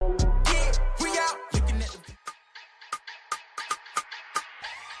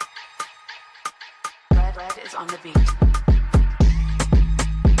on the beat.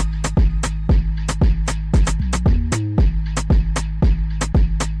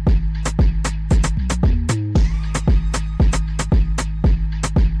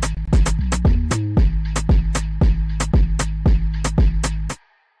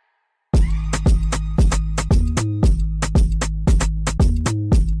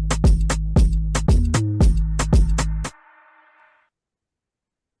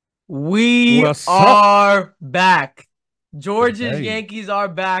 We What's are back. Georgia's Hey. Yankees are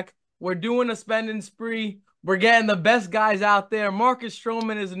back. We're doing a spending spree. We're getting the best guys out there. Marcus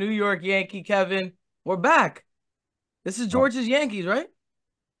Stroman is a New York Yankee, Kevin. We're back. This is Georgia's Yankees, right?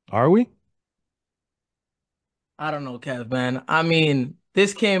 Are we? I don't know, Kev, man. I mean,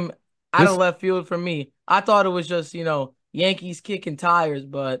 this came out of left field for me. I thought it was just, Yankees kicking tires,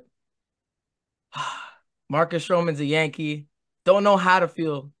 but Marcus Stroman's a Yankee. Don't know how to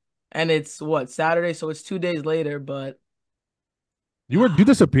feel. And it's Saturday, so it's 2 days later, but You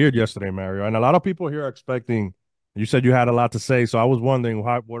disappeared yesterday, Mario, and a lot of people here are expecting. You said you had a lot to say, so I was wondering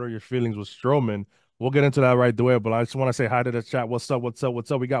what are your feelings with Stroman. We'll get into that right away, but I just want to say hi to the chat. What's up? What's up?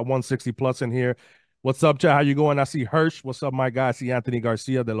 What's up? We got 160 plus in here. What's up, chat? How you going? I see Hirsch. What's up, my guy? I see Anthony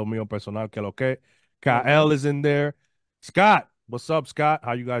Garcia de lo mío personal. Que lo que? Kyle is in there. Scott, what's up, Scott?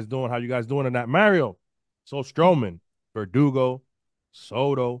 How you guys doing? How you guys doing in that? Mario, so Stroman, Verdugo,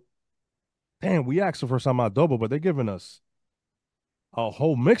 Soto. Damn, we asked for some adobo, but they're giving us a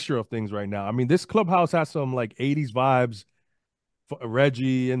whole mixture of things right now. I mean, this clubhouse has some like 80s vibes.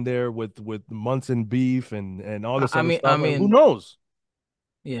 Reggie in there with Munson beef and all this other stuff. Who knows?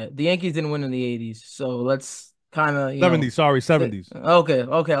 Yeah, the Yankees didn't win in the 80s, so let's kind of 70s. Sorry, 70s. Okay. I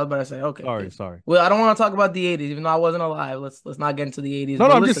was about to say Sorry. Well, I don't want to talk about the 80s, even though I wasn't alive. Let's not get into the 80s. No,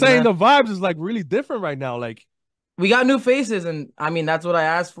 I'm just saying the vibes is like really different right now. Like we got new faces, and I mean that's what I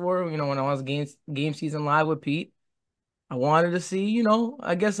asked for. When I was game season live with Pete. I wanted to see,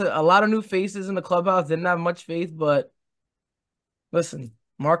 I guess a lot of new faces in the clubhouse. Didn't have much faith, but listen,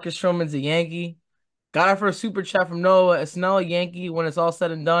 Marcus Stroman's a Yankee. Got our first super chat from Noah. Snell a Yankee when it's all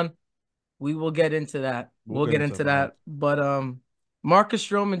said and done. We will get into that. We'll get into that. But Marcus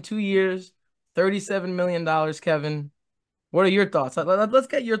Stroman, 2 years, $37 million, Kevin. What are your thoughts? Let's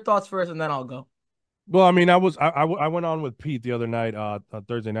get your thoughts first, and then I'll go. Well, I mean, I went on with Pete the other night,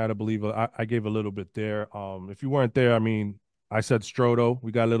 Thursday night, I believe. I gave a little bit there. If you weren't there, I mean, I said Stroto.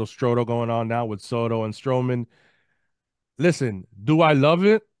 We got a little Stroto going on now with Soto and Stroman. Listen, do I love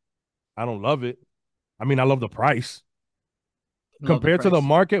it? I don't love it. I mean, I love the price. Compared to the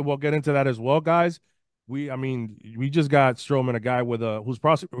market, we'll get into that as well, guys. We just got Stroman, a guy with who's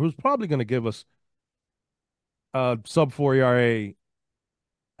probably going to give us a sub 4 ERA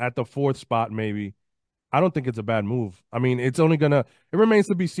at the fourth spot, maybe. I don't think it's a bad move. I mean, it remains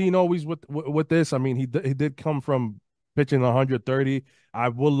to be seen always with this. I mean, he did come from pitching 130. I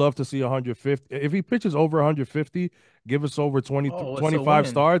would love to see 150. If he pitches over 150, give us over 25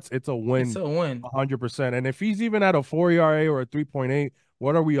 starts, it's a win. It's a win. 100%. And if he's even at a 4 ERA or a 3.8,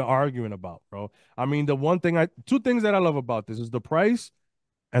 what are we arguing about, bro? I mean, two things that I love about this is the price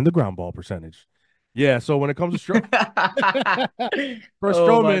and the ground ball percentage. Yeah, so when it comes to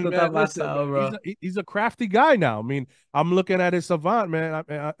Stroman, man, listen, he's a crafty guy now. I mean, I'm looking at his savant, man,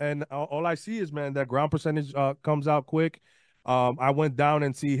 and all I see is, man, that ground percentage comes out quick. I went down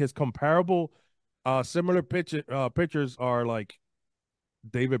and see his comparable, similar pitchers are like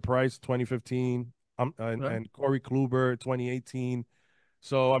David Price, 2015, and Corey Kluber, 2018.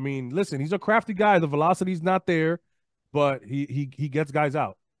 So, I mean, listen, he's a crafty guy. The velocity's not there, but he gets guys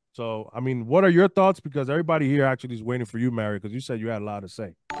out. So, I mean, what are your thoughts? Because everybody here actually is waiting for you, Mary, because you said you had a lot to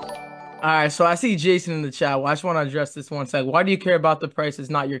say. All right, so I see Jason in the chat. Well, I just want to address this one sec. Why do you care about the price? It's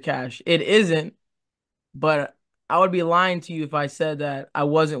not your cash. It isn't, but I would be lying to you if I said that I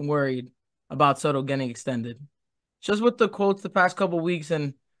wasn't worried about Soto getting extended. Just with the quotes the past couple weeks,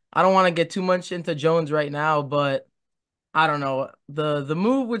 and I don't want to get too much into Jones right now, but I don't know. The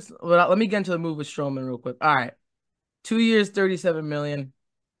move with let me get into the move with Stroman real quick. All right. 2 years, $37 million.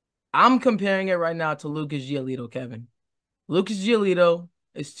 I'm comparing it right now to Lucas Giolito, Kevin. Lucas Giolito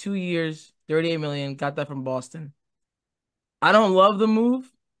is 2 years, $38 million. Got that from Boston. I don't love the move.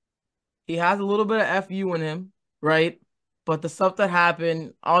 He has a little bit of FU in him, right? But the stuff that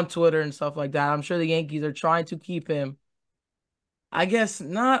happened on Twitter and stuff like that, I'm sure the Yankees are trying to keep him, I guess,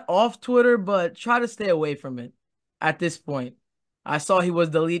 not off Twitter, but try to stay away from it at this point. I saw he was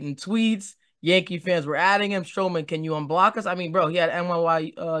deleting tweets. Yankee fans were adding him. Stroman, can you unblock us? I mean, bro, he had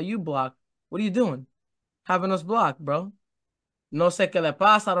NYU blocked. What are you doing? Having us blocked, bro. No sé qué le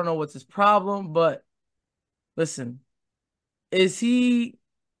pasa. I don't know what's his problem, but listen, is he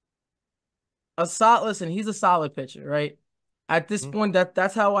a solid. Listen, he's a solid pitcher, right? At this Hmm? point,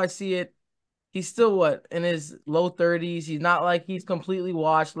 that's how I see it. He's still what in his low 30s. He's not like he's completely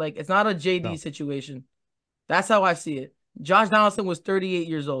washed. Like it's not a JD No, situation. That's how I see it. Josh Donaldson was 38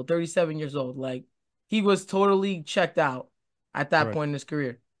 years old, 37 years old. Like he was totally checked out at that correct. point in his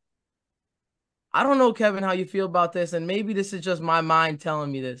career. I don't know, Kevin, how you feel about this, and maybe this is just my mind telling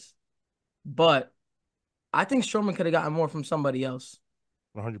me this, but I think Stroman could have gotten more from somebody else.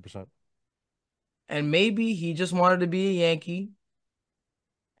 100%. And maybe he just wanted to be a Yankee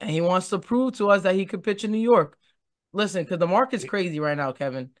and he wants to prove to us that he could pitch in New York. Listen, because the market's crazy right now,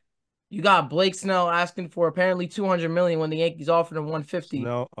 Kevin. You got Blake Snell asking for apparently 200 million when the Yankees offered him 150.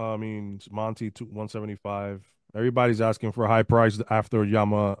 Snell, I mean Monty 175. Everybody's asking for a high price after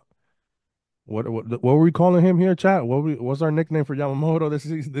Yama. What were we calling him here, chat? What's our nickname for Yamamoto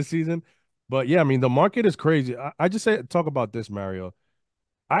this season? But yeah, I mean the market is crazy. I just say talk about this, Mario.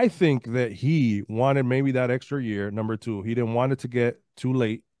 I think that he wanted maybe that extra year. Number two, he didn't want it to get too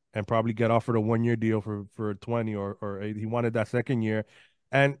late and probably get offered a 1 year deal for 20 or 8. He wanted that second year.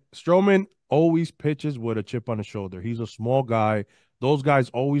 And Stroman always pitches with a chip on his shoulder. He's a small guy. Those guys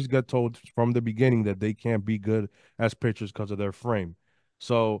always get told from the beginning that they can't be good as pitchers because of their frame.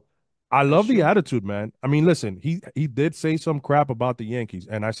 So I That's love the true. attitude, man. I mean, listen, he did say some crap about the Yankees,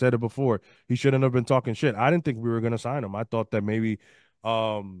 and I said it before. He shouldn't have been talking shit. I didn't think we were gonna sign him. I thought that maybe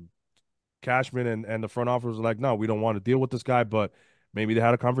um Cashman and the front office was like, no, we don't want to deal with this guy, but maybe they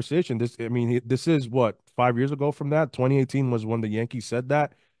had a conversation. I mean, this is what 5 years ago from that. 2018 was when the Yankees said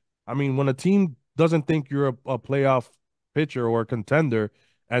that. I mean, when a team doesn't think you're a playoff pitcher or a contender,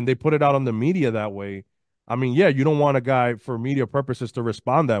 and they put it out on the media that way, I mean, yeah, you don't want a guy for media purposes to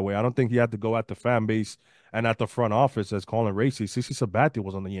respond that way. I don't think he had to go at the fan base and at the front office as Colin Racy. CC Sabathia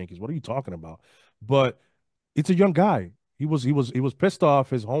was on the Yankees. What are you talking about? But it's a young guy. He was pissed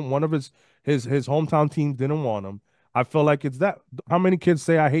off. One of his hometown team didn't want him. I feel like it's that. How many kids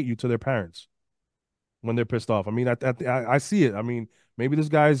say I hate you to their parents when they're pissed off? I mean, I see it. I mean, maybe this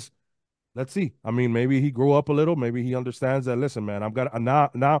guy's. Let's see. I mean, maybe he grew up a little. Maybe he understands that. Listen, man, I'm got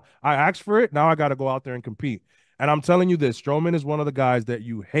now. I asked for it. Now I got to go out there and compete. And I'm telling you this: Stroman is one of the guys that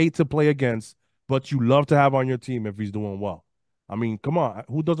you hate to play against, but you love to have on your team if he's doing well. I mean, come on,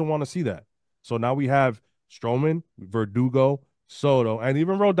 who doesn't want to see that? So now we have Stroman, Verdugo, Soto, and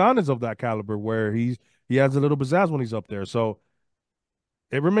even Rodon is of that caliber where he has a little pizzazz when he's up there. So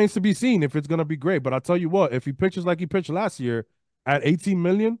it remains to be seen if it's gonna be great. But I'll tell you what, if he pitches like he pitched last year at 18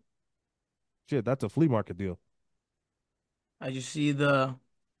 million, shit, that's a flea market deal. As you see the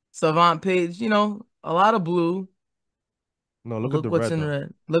Savant page, a lot of blue. No, But look at look the what's red in though.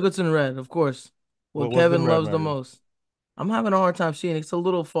 red. Look what's in red, of course. What What's in Kevin red, loves the Mario? most. I'm having a hard time seeing it. It's a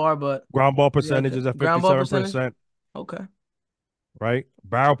little far, but Ground ball yeah, percentage is at ground ball percentage. 57%, Okay. right?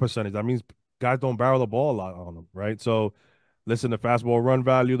 Barrel percentage. That means guys don't barrel the ball a lot on them, right? So listen, the fastball run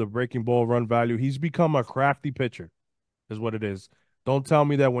value, the breaking ball run value. He's become a crafty pitcher, is what it is. Don't tell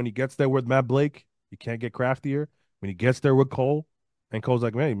me that when he gets there with Matt Blake, he can't get craftier. When he gets there with Cole, and Cole's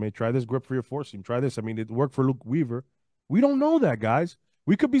like, man, try this grip for your four seam. Try this. I mean, it worked for Luke Weaver. We don't know that, guys.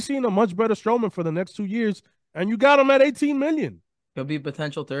 We could be seeing a much better Stroman for the next 2 years, and you got him at 18 million. Could be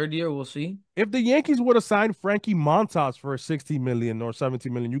potential third year. We'll see. If the Yankees would have signed Frankie Montas for 60 million or 70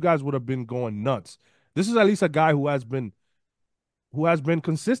 million, you guys would have been going nuts. This is at least a guy who has been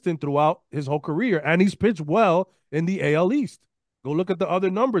consistent throughout his whole career, and he's pitched well in the AL East. Go look at the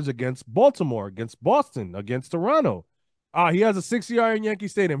other numbers against Baltimore, against Boston, against Toronto. He has a 6 ERA in Yankee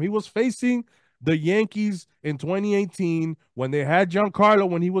Stadium. He was facing the Yankees in 2018 when they had Giancarlo,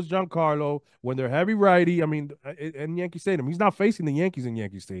 when he was Giancarlo, when they're heavy righty. I mean, in Yankee Stadium, he's not facing the Yankees in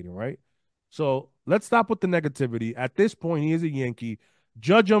Yankee Stadium, right? So let's stop with the negativity. At this point, he is a Yankee.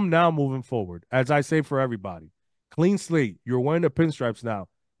 Judge him now moving forward, as I say for everybody. Clean slate. You're wearing the pinstripes now.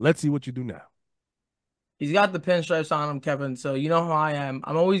 Let's see what you do now. He's got the pinstripes on him, Kevin. So you know how I am.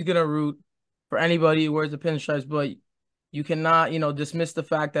 I'm always gonna root for anybody who wears the pinstripes, but you cannot, dismiss the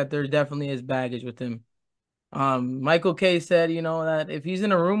fact that there definitely is baggage with him. Michael K said, that if he's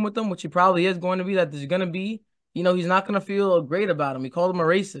in a room with them, which he probably is going to be, that there's going to be, he's not going to feel great about him. He called him a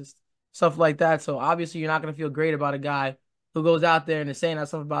racist, stuff like that. So obviously, you're not going to feel great about a guy who goes out there and is saying that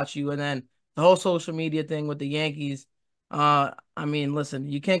stuff about you. And then the whole social media thing with the Yankees. I mean, listen,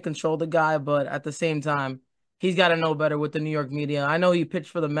 you can't control the guy, but at the same time, he's got to know better with the New York media. I know he pitched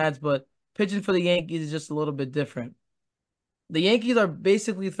for the Mets, but pitching for the Yankees is just a little bit different. The Yankees are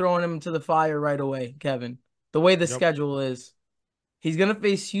basically throwing him into the fire right away, Kevin. The way the Yep. schedule is. He's gonna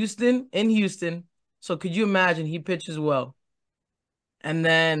face Houston in Houston. So could you imagine he pitches well? And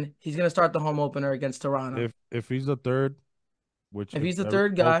then he's gonna start the home opener against Toronto. If he's the third, which If if he's the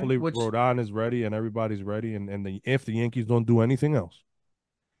third guy, hopefully which Rodon is ready and everybody's ready, if the Yankees don't do anything else,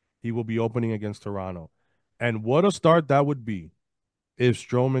 he will be opening against Toronto. And what a start that would be if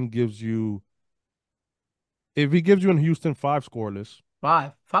Stroman gives you if he gives you in Houston five scoreless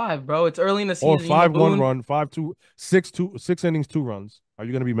five, bro. It's early in the or season. You know, 5-1 Boone, run, 5-2, 6-2, 6 innings, 2 runs. Are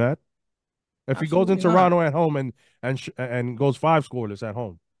you gonna be mad? If he goes in absolutely not. Toronto at home and goes five scoreless at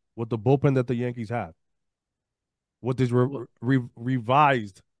home with the bullpen that the Yankees have, with this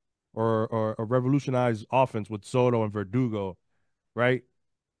revised or revolutionized offense with Soto and Verdugo, right?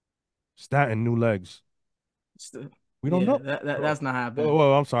 Stanton, new legs. St- We don't Yeah, know. that's Oh, not whoa, happening.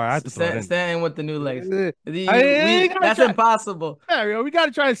 whoa, I'm sorry. I had to throw it in Staying with the new legs. there. I We gotta that's try. impossible. Yeah, we got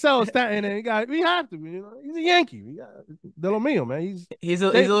to try to sell Stanton, and we have to. He's a Yankee. We got De Lo Mio, man. He's He's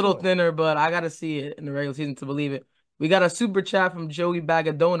a David little Boy. thinner, but I gotta see it in the regular season to believe it. We got a super chat from Joey Bag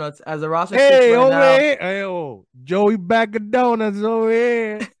of Donuts. As the roster sits Hey, right over now, here. Hey, oh, Joey Bag of Donuts over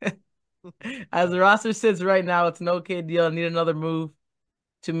here. as the roster sits right now, it's an okay deal. I need another move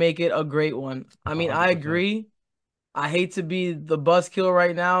to make it a great one. I mean, I 100%. agree. I hate to be the buzzkill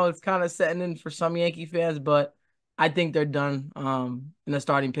right now. It's kind of setting in for some Yankee fans, but I think they're done in the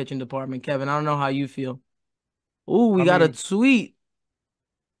starting pitching department. Kevin, I don't know how you feel. Ooh, we I got a mean, tweet.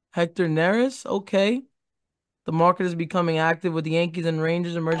 Hector Neris, okay. The market is becoming active with the Yankees and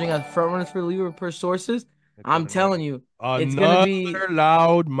Rangers emerging as frontrunners for reliever per sources. I'm telling you, it's gonna another be.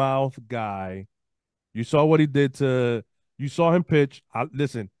 loudmouth guy. You saw what he did to. You saw him pitch.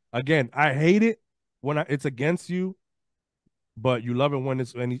 Listen again. I hate it when it's against you, but you love it when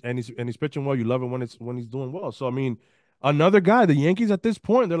it's and he's pitching well. You love it when he's doing well. So I mean, another guy. The Yankees at this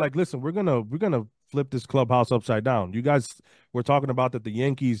point, they're like, listen, we're gonna flip this clubhouse upside down. You guys were talking about that the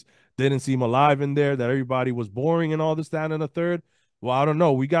Yankees didn't seem alive in there, that everybody was boring and all this, that, and the third. Well, I don't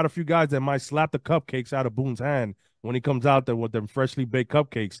know. We got a few guys that might slap the cupcakes out of Boone's hand when he comes out there with them freshly baked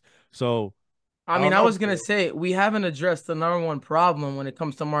cupcakes. So I I mean, don't I know. was gonna say we haven't addressed the number one problem when it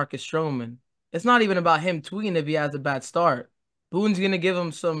comes to Marcus Stroman. It's not even about him tweeting if he has a bad start. Boone's gonna give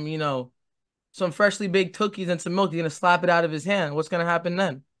him some, some freshly baked cookies and some milk. He's gonna slap it out of his hand. What's gonna happen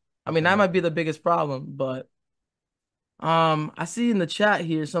then? I mean, Nothing that might be happened. the biggest problem. But I see in the chat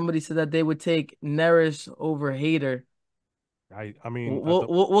here somebody said that they would take Neris over Hader. I mean,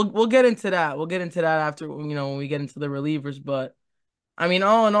 We'll get into that. We'll get into that after when we get into the relievers. But I mean,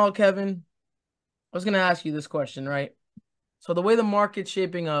 all in all, Kevin, I was gonna ask you this question, right? So the way the market's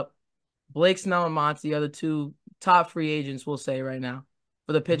shaping up, Blake Snell and Monty are the two top free agents, we'll say right now,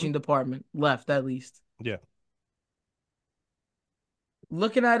 for the mhm, pitching department, left at least. yeah.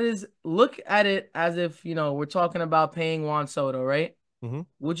 Look at it as if, we're talking about paying Juan Soto, right? Hmm.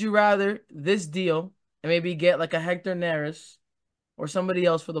 Would you rather this deal and maybe get like a Hector Neris or somebody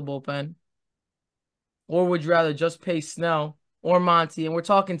else for the bullpen? Or would you rather just pay Snell or Monty? And we're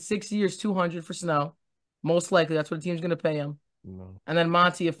talking 6 years, 200 for Snell. Most likely that's what the team's gonna pay him. No. And then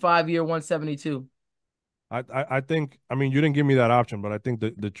Monty a 5 year, 172. I think I mean you didn't give me that option, but I think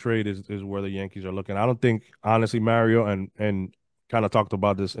the trade is where the Yankees are looking. I don't think honestly Mario and kind of talked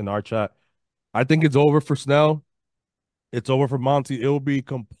about this in our chat. I think it's over for Snell. It's over for Monty. It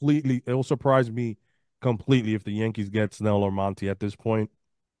will surprise me completely if the Yankees get Snell or Monty at this point.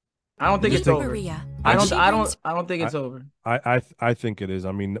 I don't You think just it's think over. I just I don't think I it's over. I think it is.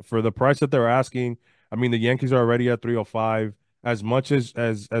 I mean, for the price that they're asking, I mean the Yankees are already at 305. As much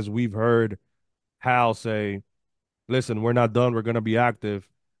as we've heard Hal say, listen, we're not done. We're gonna be active,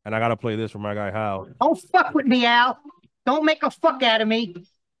 and I gotta play this for my guy Hal. Don't fuck with me, Al. Don't make a fuck out of me.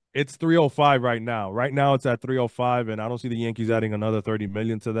 It's 305 right now. Right now it's at 305, and I don't see the Yankees adding another 30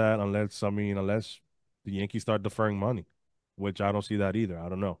 million to that unless the Yankees start deferring money, which I don't see that either. I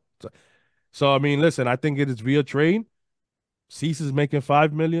don't know. So I mean, listen, I think it is via trade. Cease is making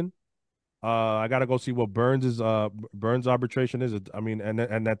 5 million. I gotta go see what Burns arbitration is. I mean,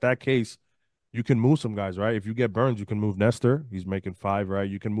 and at that case, you can move some guys, right? If you get Burns, you can move Nestor. He's making 5, right?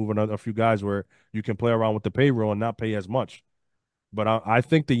 You can move a few guys where you can play around with the payroll and not pay as much. But I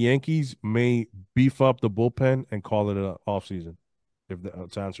think the Yankees may beef up the bullpen and call it a off season,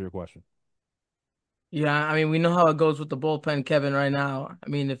 to answer your question. Yeah, I mean, we know how it goes with the bullpen, Kevin, right now. I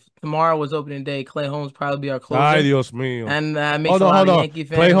mean, if tomorrow was opening day, Clay Holmes probably be our Ay, closer. Dios mío. And that makes Hold a on, lot hold of on. Yankee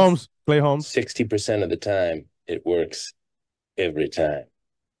Clay fans. Holmes. Clay Holmes. 60% of the time, it works every time.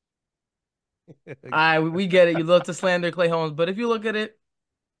 We get it. You love to slander Clay Holmes, but if you look at it,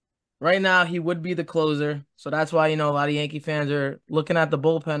 right now he would be the closer. So that's why, a lot of Yankee fans are looking at the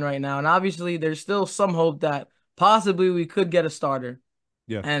bullpen right now. And obviously there's still some hope that possibly we could get a starter.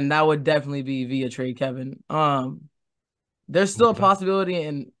 Yeah. And that would definitely be via trade, Kevin. There's still a 100%. possibility,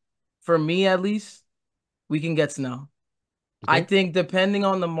 and for me at least, we can get Snell. You I think? think depending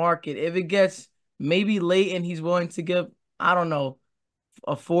on the market, if it gets maybe late and he's willing to give, I don't know,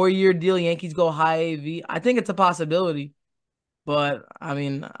 a 4-year deal, Yankees go high AV. I think it's a possibility. But I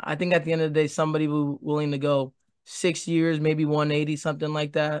mean, I think at the end of the day, somebody willing to go 6 years, maybe 180, something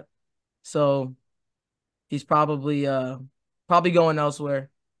like that. So he's probably going elsewhere.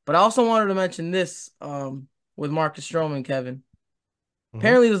 But I also wanted to mention this with Marcus Stroman, Kevin. Hmm.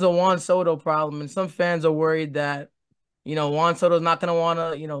 Apparently there's a Juan Soto problem, and some fans are worried that, Juan Soto's not gonna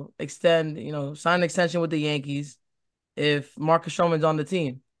wanna, extend, sign an extension with the Yankees if Marcus Stroman's on the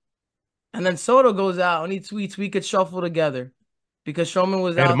team. And then Soto goes out and he tweets, "We could shuffle together," because Stroman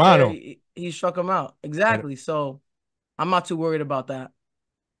was out there. Hermano. He struck him out. And Exactly. So I'm not too worried about that.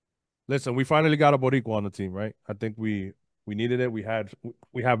 listen, we finally got a Boricua on the team, right? I think we needed it. We have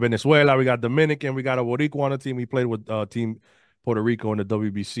Venezuela, we got Dominican, we got a Boricua on the team. We played with team Puerto Rico in the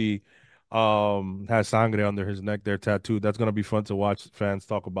WBC. Has sangre under his neck there tattooed. That's gonna be fun to watch fans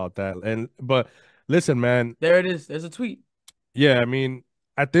talk about that. And but listen, man, There it is. There's a tweet. yeah, I mean,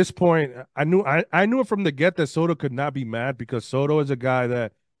 at this point, I knew it from the get that Soto could not be mad because Soto is a guy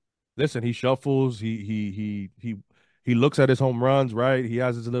that listen, he shuffles, he looks at his home runs, right? He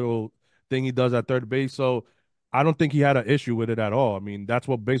has his little thing he does at third base. So I don't think he had an issue with it at all. I mean, that's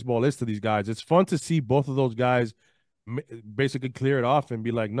what baseball is to these guys. It's fun to see both of those guys basically clear it off and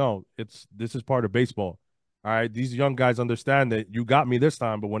be like, no, this is part of baseball. All right, these young guys understand that you got me this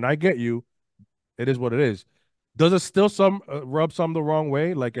time, but when I get you, it is what it is. Does it still some rub some the wrong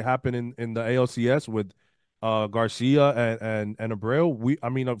way, like it happened in the ALCS with Garcia and Abreu? I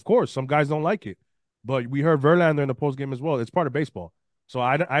mean, of course, some guys don't like it, but we heard Verlander in the post game as well. It's part of baseball. So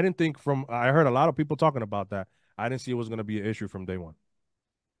I didn't think I heard a lot of people talking about that. I didn't see it was going to be an issue from day one.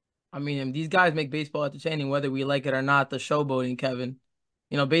 I mean, these guys make baseball entertaining, whether we like it or not. The showboating, Kevin.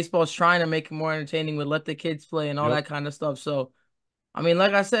 Baseball's trying to make it more entertaining with let the kids play and all Yep. that kind of stuff. So, I mean,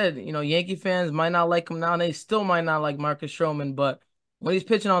 like I said, Yankee fans might not like him now. And they still might not like Marcus Stroman, but when he's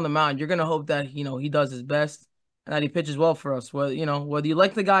pitching on the mound, you're gonna hope that he does his best and that he pitches well for us. Whether you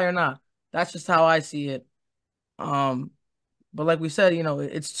like the guy or not, that's just how I see it. Um, but like we said,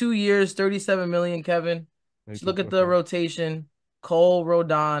 it's 2 years, 37 million, Kevin. Just look at the 18.5. rotation: Cole,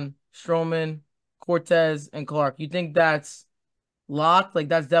 Rodon, Stroman, Cortez, and Clark. You think that's locked? Like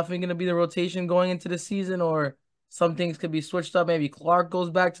that's definitely gonna be the rotation going into the season, or some things could be switched up. Maybe Clark goes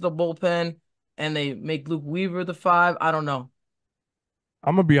back to the bullpen and they make Luke Weaver the 5. I don't know.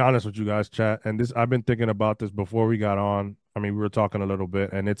 I'm gonna be honest with you guys, chat, and this I've been thinking about this before we got on. I mean, we were talking a little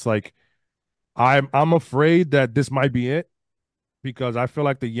bit, and it's like I'm afraid that this might be it because I feel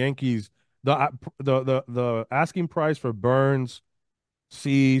like the Yankees, the asking price for Burns,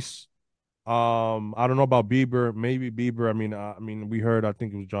 Cease, I don't know about Bieber, maybe Bieber. I mean, we heard I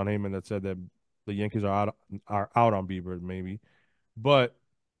think it was John Heyman that said that the Yankees are out on Bieber, maybe, but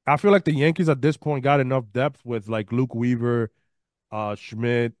I feel like the Yankees at this point got enough depth with like Luke Weaver,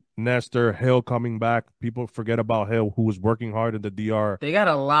 Schmidt, Nestor, Hill coming back. People forget about Hill, who was working hard in the DR. They got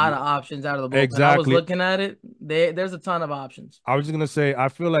a lot of options out of the bullpen. I was Exactly. looking at it. There's a ton of options. I was just gonna say, I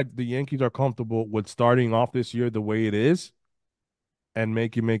feel like the Yankees are comfortable with starting off this year the way it is and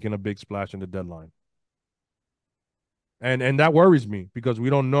making a big splash in the deadline. And that worries me because we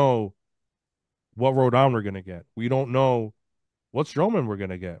don't know what Rodon we're gonna get. We don't know what Stroman we're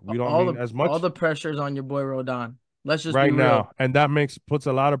gonna get. We don't All mean the as all much the pressure's on your boy Rodon. Let's just be right real. now, and that puts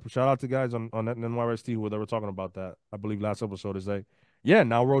a lot of shout out to guys on NYST who they were talking about that. I believe last episode is like, yeah,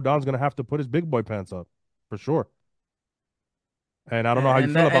 now Rodon's gonna have to put his big boy pants up for sure. And I don't know how you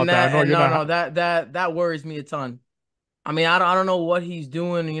And feel that about and that. I that know and you're no not. no that worries me a ton. I mean, I don't know what he's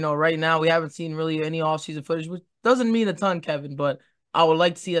doing. Right now we haven't seen really any offseason footage, which doesn't mean a ton, Kevin. But I would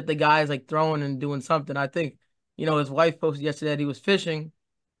like to see that the guy's like throwing and doing something. I think his wife posted yesterday that he was fishing.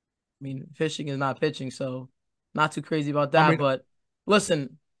 I mean, fishing is not pitching, so not too crazy about I that. mean, But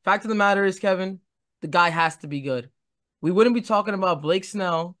listen, fact of the matter is, Kevin, the guy has to be good. We wouldn't be talking about Blake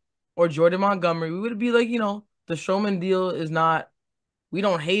Snell or Jordan Montgomery. We would be like, the Showman deal is not. We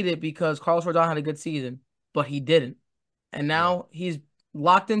don't hate it because Carlos Rodon had a good season, but he didn't. And yeah. now he's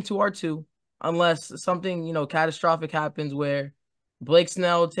locked into R2 unless something, catastrophic happens where Blake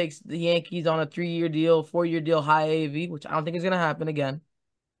Snell takes the Yankees on a 3-year deal, 4-year deal, high AAV, which I don't think is going to happen again.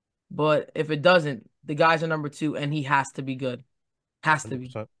 But if it doesn't, the guy's are number 2 and he has to be good. Has to be.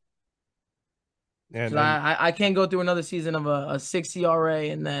 100%. And So and I can't go through another season of a 6 ERA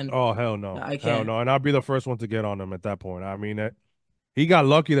and then oh hell no, I hell can't. no, and I'll be the first one to get on him at that point. I mean, he got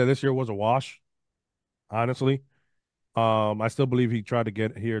lucky that this year was a wash. Honestly, I still believe he tried to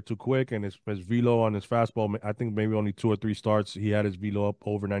get here too quick, and his velo on his fastball. I think maybe only 2 or 3 starts he had his velo up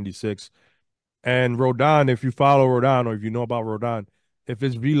over 96. And Rodon, if you follow Rodon or if you know about Rodon, if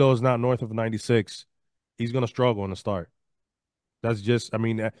his velo is not north of 96, he's gonna struggle in the start. That's just, I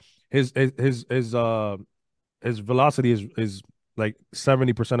mean, his velocity is like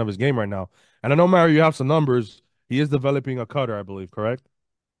 70% of his game right now. And I know Mario, you have some numbers. He is developing a cutter, I believe, correct?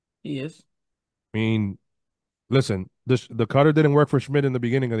 He is. I mean, listen, the cutter didn't work for Schmidt in the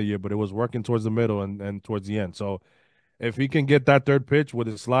beginning of the year, but it was working towards the middle and towards the end. So if he can get that third pitch with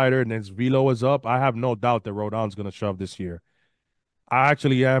his slider and his velo is up, I have no doubt that Rodon's going to shove this year. I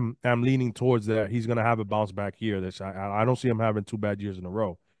actually am leaning towards that. He's going to have a bounce back here. I don't see him having 2 bad years in a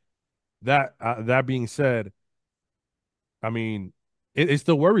row. That being said, I mean, it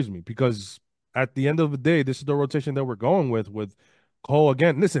still worries me because at the end of the day, this is the rotation that we're going with Cole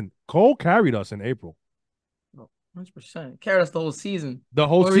again. Listen, Cole carried us in April. 100%. Carried us the whole season. The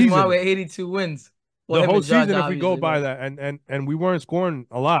whole Only reason why season. we had 82 wins. Well, The him whole and Judge, season, if we go obviously, by but that, and we weren't scoring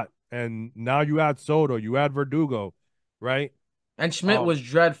a lot, and now you add Soto, you add Verdugo, right? and Schmidt was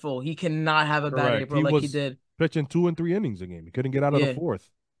dreadful. He cannot have a bad Correct. April He like he was did. pitching 2 and 3 innings a game. He couldn't get out of the Yeah. fourth.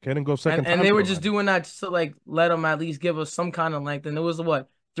 Couldn't go second And time they were through just already. doing that just to like let him at least give us some kind of length. And it was what,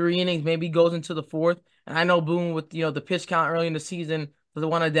 3 innings, maybe goes into the fourth. And I know Boone with the pitch count early in the season doesn't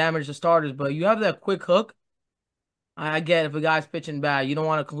want to damage the starters, but you have that quick hook. I get if a guy's pitching bad, you don't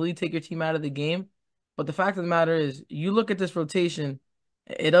want to completely take your team out of the game. But the fact of the matter is, you look at this rotation,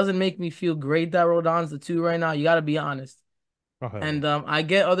 it doesn't make me feel great that Rodon's the 2 right now. You got to be honest. Oh, hell And yeah. I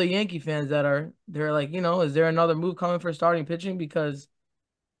get other Yankee fans they're like, is there another move coming for starting pitching? Because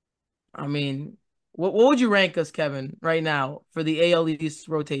I mean, what would you rank us, Kevin, right now for the AL East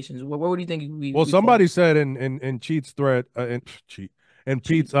rotations? Where would you think Well, we somebody fall? said in Cheat's thread, in Cheat.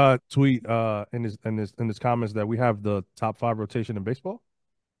 Pete's tweet in his comments that we have the top 5 rotation in baseball.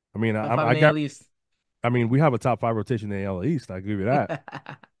 I mean, Top five in I the got. AL East. I mean, we have a top 5 rotation in the AL East. I give you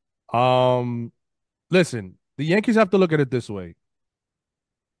that. Um, Listen, the Yankees have to look at it this way.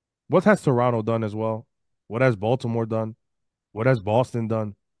 What has Toronto done as well? What has Baltimore done? What has Boston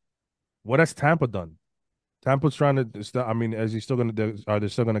done? What has Tampa done? Tampa's trying to. I mean, is he still going to? Are they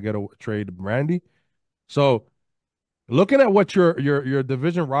still going to get a trade Randy? So, looking at what your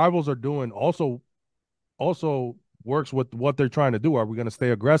division rivals are doing, also works with what they're trying to do. Are we going to stay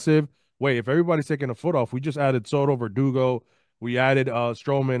aggressive? Wait, if everybody's taking a foot off, we just added Soto, Verdugo, we added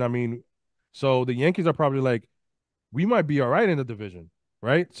Stroman. I mean, so the Yankees are probably like, we might be all right in the division,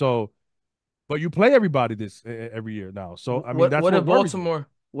 right? So, but you play everybody every year now. So, I mean, that's What what if worries me.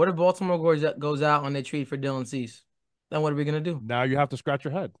 What if Baltimore goes out and they trade for Dylan Cease? Then what are we gonna do? Now you have to scratch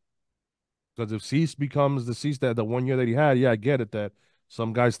your head. Because if Cease becomes the Cease that the 1 year that he had, yeah, I get it that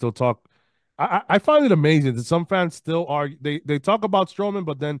some guys still talk. I find it amazing that some fans still argue. They talk about Stroman,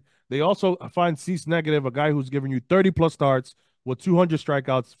 but then they also find Cease negative, a guy who's giving you 30 plus starts with 200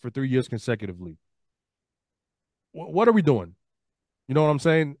 strikeouts for 3 years consecutively. What are we doing? You know what I'm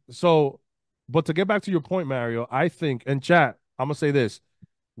saying? So, but to get back to your point, Mario, I think, and chat, I'm gonna say this: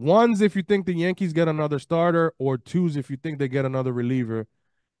 one's if you think the Yankees get another starter, or two's if you think they get another reliever.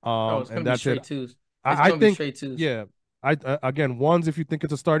 Oh, it's And gonna be that's it. straight twos. It's I gonna be think, straight twos. yeah. Again, one's if you think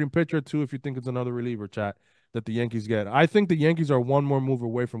it's a starting pitcher, two if you think it's another reliever, chat, that the Yankees get. I think the Yankees are one more move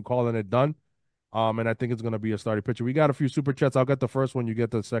away from calling it done. And I think it's gonna be a starting pitcher. We got a few super chats. I'll get the first one. You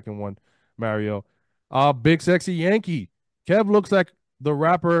get the second one, Mario. Big sexy Yankee. Kev looks like the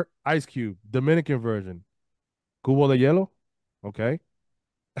rapper Ice Cube, Dominican version. Cubo de hielo. Okay.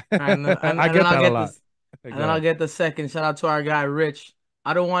 I And then get I'll that a get lot. this. And Go then I'll ahead. get the second. Shout out to our guy Rich.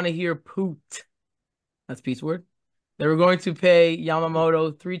 I don't want to hear poot. That's Pete's word. They were going to pay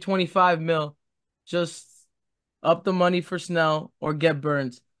Yamamoto 325 mil, just up the money for Snell or get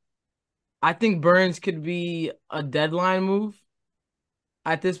Burns. I think Burns could be a deadline move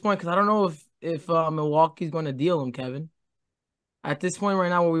at this point because I don't know if Milwaukee's going to deal him, Kevin. At this point right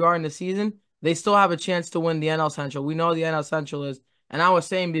now where we are in the season, they still have a chance to win the NL Central. We know the NL Central is, and I was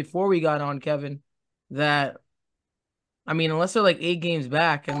saying before we got on, Kevin, that I mean, unless they're like 8 games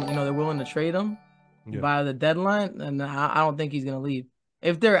back and they're willing to trade him Yeah. by the deadline, and I don't think he's gonna leave.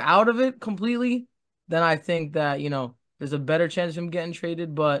 If they're out of it completely, then I think that there's a better chance of him getting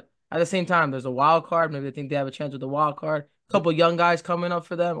traded. But at the same time, there's a wild card. Maybe they think they have a chance with the wild card. A couple young guys coming up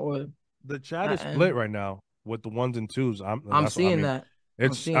for them, or The chat is split and right now with the ones and twos. I'm That's what I seeing mean. that. I'm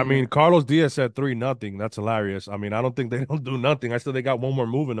It's I seeing mean that. Carlos Diaz said 3-0. That's hilarious. I mean, I don't think they don't do nothing. I still they got one more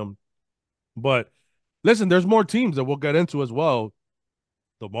move in them. But listen, there's more teams that we'll get into as well.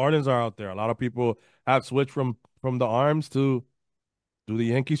 The Marlins are out there. A lot of people have switched from the arms to do the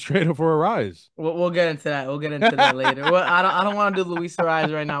Yankees trade her for a rise. We'll get into that. We'll get into that later. Well, I don't want to do Luis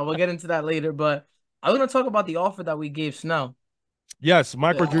Ariz right now. We'll get into that later. But I was gonna talk about the offer that we gave Snell. Yes,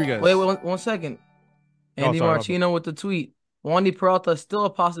 Mike Rodriguez. Wait, one second. Andy sorry, Martino with the tweet. Wandy Peralta is still a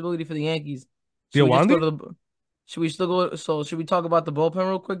possibility for the Yankees. Yeah, Should we just go Wandy? to the? Should we still go? So should we talk about the bullpen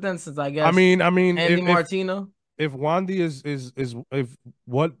real quick then? Since I I guess mean, Andy Martino. if Wandy is if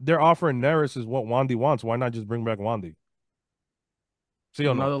what they're offering Neris is what Wandy wants, why not just bring back Wandy? See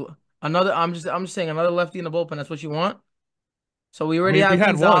or no? Another. I'm just saying another lefty in the bullpen. That's what you want. So we I already mean, we have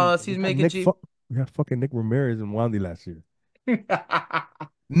had one. Gonzalez. He's making cheap. We had fucking Nick Ramirez and Wandy last year.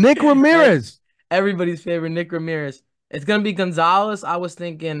 Nick Ramirez. Everybody's favorite, Nick Ramirez. It's gonna be Gonzalez. I was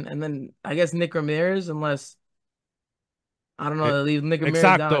thinking, and then I guess Nick Ramirez, unless I don't know, they leave Nick Ramirez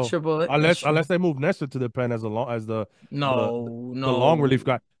down at triple. Unless they move Nestor to the pen as the long relief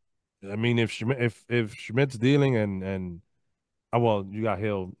guy. I mean, if Schmidt's dealing and well, you got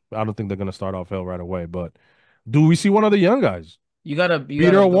Hill. I don't think they're gonna start off Hill right away. But do we see one of the young guys? You gotta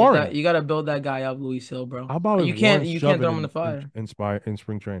build that guy up, Luis Hill, bro. How about you can't throw him in the fire in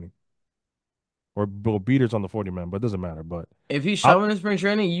spring training, or beaters on the 40-man, but it doesn't matter. But if he's shoving in spring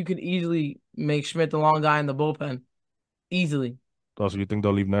training, you could easily make Schmidt the long guy in the bullpen, easily. Also, you think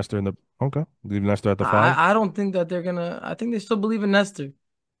they'll leave Nestor in the leave Nestor at the 5? I don't think that they're gonna. I think they still believe in Nestor.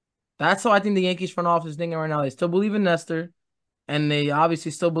 That's how I think the Yankees front office is thinking right now. They still believe in Nestor, and they obviously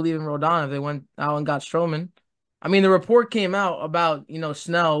still believe in Rodon if they went out and got Stroman. I mean, the report came out about,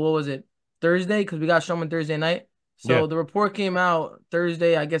 Snell, what was it, Thursday? Because we got Stroman Thursday night. So the report came out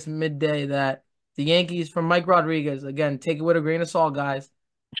Thursday, I guess midday, that the Yankees, from Mike Rodriguez, again, take it with a grain of salt, guys,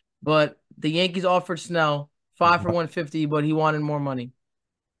 but the Yankees offered Snell 5 for 150, but he wanted more money.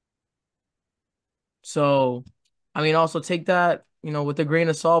 So, I mean, also take that, with a grain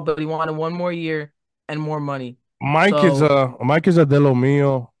of salt, but he wanted 1 more year and more money. Mike is a De Lo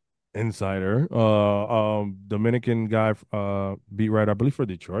Mio insider, Dominican guy, beat writer, I believe, for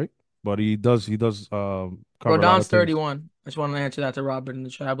Detroit, but he does cover Rodon's 31. I just want to answer that to Robert in the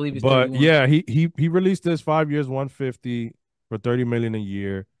chat. I believe he's 31. But yeah, he released this 5 years, 150 for $30 million a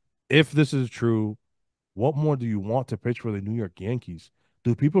year. If this is true, what more do you want to pitch for the New York Yankees?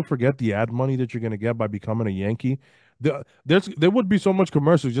 Do people forget the ad money that you're going to get by becoming a Yankee? There would be so much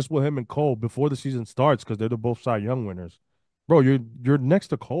commercials just with him and Cole before the season starts because they're the both Cy Young winners. Bro, you're next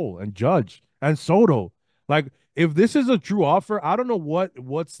to Cole and Judge and Soto. Like, if this is a true offer, I don't know what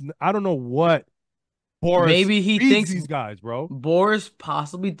Boris maybe he thinks these guys, bro. Boris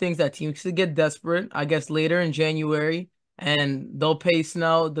possibly thinks that teams should get desperate, I guess, later in January, and they'll pay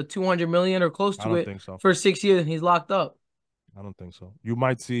Snell the $200 million or close to it for 6 years, and he's locked up. I don't think so. You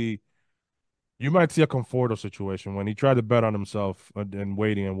might see a Conforto situation when he tried to bet on himself and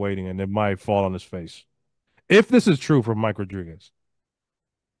waiting, and it might fall on his face. If this is true from Mike Rodriguez.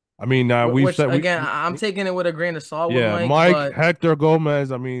 I mean, I'm taking it with a grain of salt. Yeah, with Mike Hector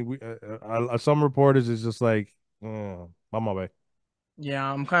Gomez. I mean, some reporters is just like, my way.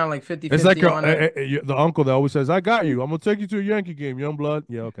 Yeah, I'm kind of like 50-50. It's like the uncle that always says, "I got you. I'm gonna take you to a Yankee game, young blood."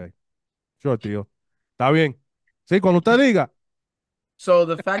 Yeah, okay, sure, tío. Está bien. Sí, cuando usted diga. So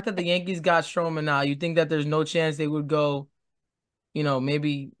the fact that the Yankees got Stroman now, you think that there's no chance they would go,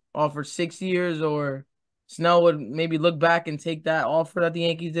 maybe offer 6 years, or Snell would maybe look back and take that offer that the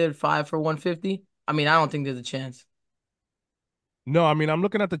Yankees did, 5 for 150? I mean, I don't think there's a chance. No, I mean, I'm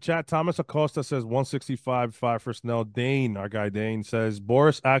looking at the chat. Thomas Acosta says 165, 5 for Snell. Dane, our guy Dane, says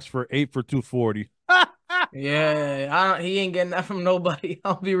Boris asked for 8 for 240. Yeah, he ain't getting that from nobody.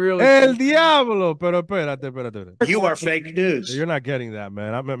 I'll be real with El you. diablo, pero espérate. You are fake news. You're not getting that,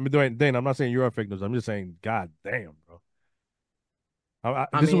 man. Dane, I'm not saying you are fake news. I'm just saying, god damn, bro.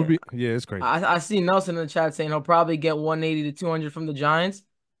 It's crazy. I see Nelson in the chat saying he'll probably get 180 to 200 from the Giants.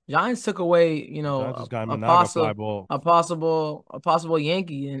 Giants took away, a possible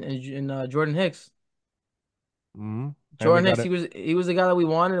Yankee in Jordan Hicks. Mm-hmm. Jordan Hicks, he was the guy that we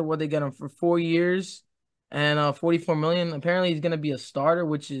wanted. What, they got him for 4 years and $44 million. Apparently, he's gonna be a starter,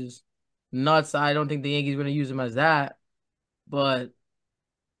 which is nuts. I don't think the Yankees are gonna use him as that. But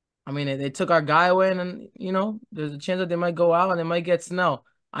I mean, they took our guy away, and there's a chance that they might go out and they might get Snell.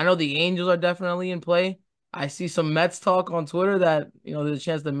 I know the Angels are definitely in play. I see some Mets talk on Twitter that there's a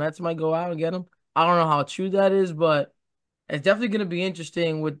chance the Mets might go out and get him. I don't know how true that is, but it's definitely gonna be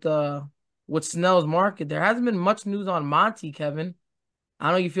interesting with Snell's market. There hasn't been much news on Monty, Kevin. I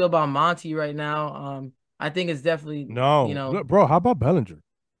don't know how you feel about Monty right now. I think it's definitely bro. How about Bellinger?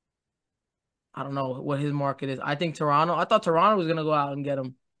 I don't know what his market is. I think Toronto. I thought Toronto was gonna go out and get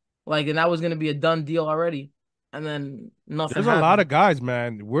him, and that was gonna be a done deal already, and then nothing. There's happened. A lot of guys,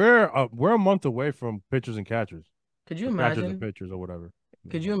 man. We're a month away from pitchers and catchers. Could you imagine catchers and pitchers or whatever?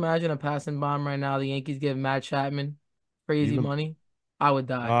 Could you imagine a passing bomb right now? The Yankees give Matt Chapman crazy money. I would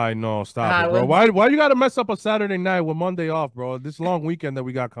die. I know, stop I it, bro. would. Why you gotta mess up a Saturday night with Monday off, bro? This long weekend that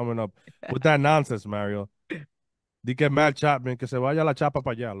we got coming up with that nonsense, Mario. Di que Matt Chapman que se vaya la chapa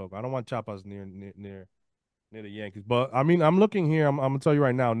para allá, loco. I don't want chapas near the Yankees. But I mean, I'm looking here. I'm gonna tell you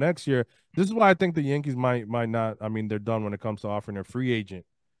right now. Next year, this is why I think the Yankees might not. I mean, they're done when it comes to offering a free agent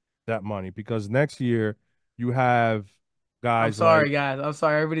that money because next year you have I'm guys like sorry, guys. I'm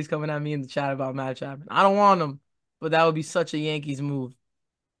sorry. Everybody's coming at me in the chat about Matt Chapman. I don't want him, but that would be such a Yankees move.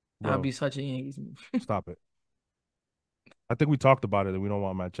 That would bro. be such a Yankees move. Stop it. I think we talked about it that we don't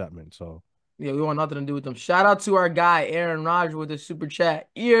want Matt Chapman. So Yeah, we want nothing to do with them. Shout out to our guy Aaron Rodgers with a super chat.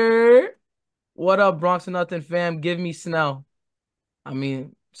 Yeah. What up, Bronx and nothing fam? Give me Snell. I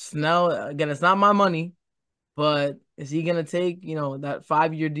mean, Snell, again, it's not my money, but is he gonna take, that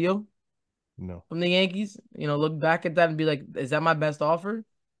 5-year deal no. from the Yankees? Look back at that and be like, is that my best offer?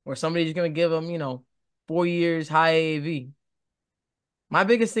 Or somebody's gonna give him, 4 years high AAV. My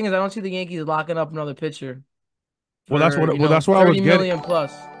biggest thing is I don't see the Yankees locking up another pitcher Well, for, that's where I was 30 getting. million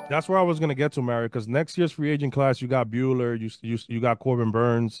plus. That's where I was gonna get to, Mario, because next year's free agent class, you got Bueller, you got Corbin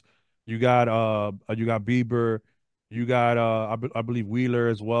Burns, you got Bieber, you got I believe Wheeler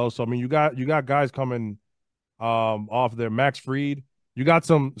as well. So I mean, you got guys coming off there. Max Fried, you got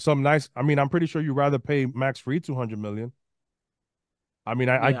some nice. I mean, I'm pretty sure you'd rather pay Max Fried 200 million. I mean,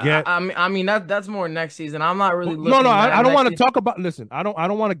 I Yeah, get. I mean that's more next season. I'm not really No, looking at I don't next want to season. talk about. Listen, I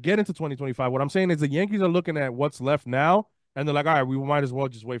don't want to get into 2025. What I'm saying is the Yankees are looking at what's left now, and they're like, all right, we might as well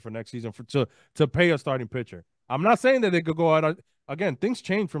just wait for next season to pay a starting pitcher. I'm not saying that they could go out again. Things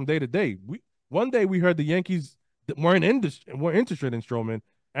change from day to day. One day we heard the Yankees weren't interested in Stroman,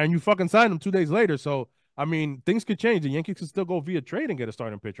 and you fucking signed him 2 days later. So I mean, things could change. The Yankees could still go via trade and get a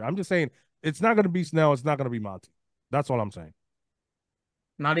starting pitcher. I'm just saying it's not going to be Snell. It's not going to be Monty. That's all I'm saying.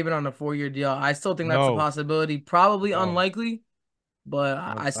 Not even on a 4-year deal. I still think that's a No, possibility. Probably no, unlikely, but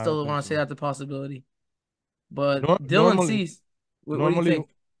I I don't still think want to say so. that's a possibility. But Dylan Normally, Cease, what do you normally, think?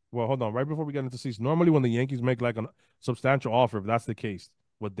 well, hold on. Right before we get into season, normally when the Yankees make like a substantial offer, if that's the case,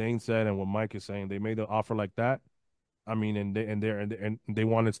 what Dane said and what Mike is saying, they made an offer like that. I mean, and they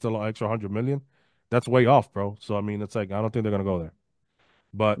wanted still an extra 100 million. That's way off, bro. So I mean, it's like I don't think they're gonna go there.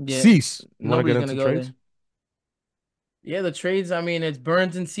 But Yeah, Cease, you want to get nobody's gonna into go trades? there. Yeah, the trades. I mean, it's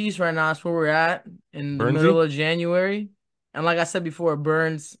Burns and Cease right now. That's where we're at in the Bernsey? middle of January. And like I said before,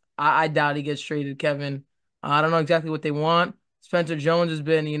 Burns, I doubt he gets traded, Kevin. I don't know exactly what they want. Spencer Jones has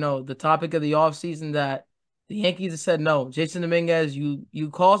been, the topic of the offseason that the Yankees have said no. Jason Dominguez, you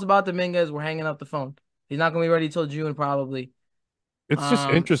call us about Dominguez, we're hanging up the phone. He's not gonna be ready till June probably. It's just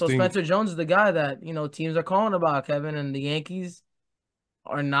So interesting. Spencer Jones is the guy that, teams are calling about, Kevin, and the Yankees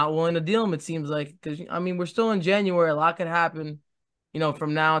are not willing to deal him, it seems like. Because, I mean, we're still in January. A lot could happen,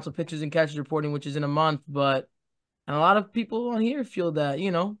 from now until pitchers and catchers reporting, which is in a month. And a lot of people on here feel that,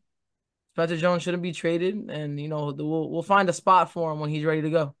 Spencer Jones shouldn't be traded. And, we'll find a spot for him when he's ready to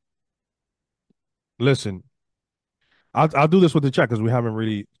go. Listen, I'll do this with the chat because we haven't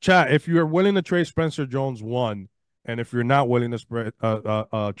really chat. If you're willing to trade Spencer Jones one, and if you're not willing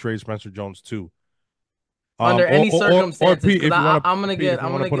to trade Spencer Jones two, Under any or circumstances, Pete, because if you want to I'm gonna Pete, get, if you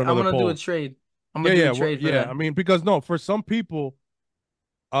want to put I'm another gonna do a poll, trade. I'm gonna do a trade for yeah. that. I mean, because no, for some people,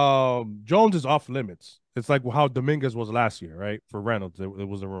 Jones is off limits. It's like how Dominguez was last year, right? For Reynolds, it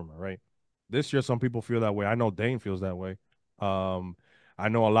was a rumor, right? This year, some people feel that way. I know Dane feels that way. Um, I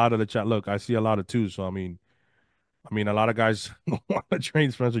know a lot of the chat. Look, I see a lot of twos. So I mean, a lot of guys want to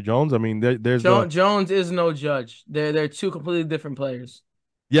trade Spencer Jones. I mean, there's the Jones is no judge. They're two completely different players.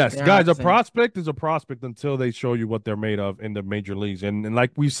 yes, They're not guys. the A same. prospect is a prospect until they show you what they're made of in the major leagues. And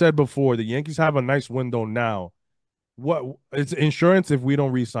like we said before, the Yankees have a nice window now. What it's insurance if we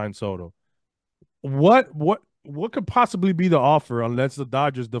don't re-sign Soto. What could possibly be the offer unless the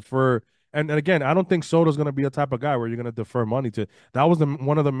Dodgers defer? And again, I don't think Soto's going to be a type of guy where you're going to defer money to. That was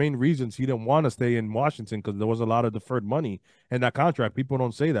one of the main reasons he didn't want to stay in Washington because there was a lot of deferred money in that contract. People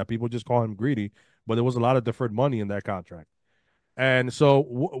don't say that. People just call him greedy, but there was a lot of deferred money in that contract. And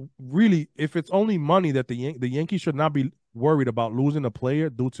so, really, if it's only money that the Yankees should not be worried about losing a player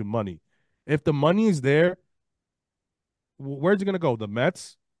due to money. If the money is there, where's he gonna go? The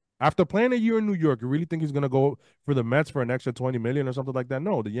Mets? After playing a year in New York, you really think he's gonna go for the Mets for an extra 20 million or something like that?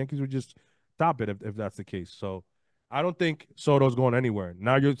 No, the Yankees would just stop it if that's the case. So I don't think Soto's going anywhere.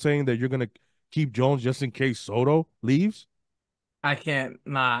 Now you're saying that you're gonna keep Jones just in case Soto leaves? I can't.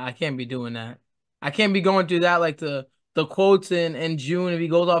 Nah, I can't be doing that. I can't be going through that like the quotes in June. If he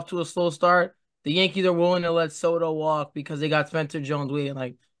goes off to a slow start, the Yankees are willing to let Soto walk because they got Spencer Jones waiting.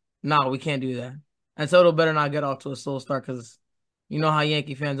 Like, nah, we can't do that. And Soto better not get off to a slow start because you know how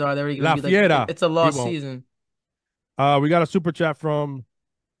Yankee fans are. They're going to La be like, Fiera. it's a He lost won't. season. We got a super chat from.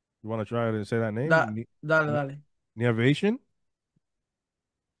 You want to try to say that name? Dale. Navation?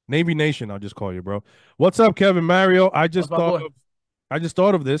 Navy Nation. I'll just call you, bro. What's up, Kevin Mario? That's my boy. I just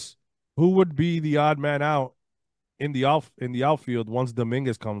thought of this. Who would be the odd man out in the outfield once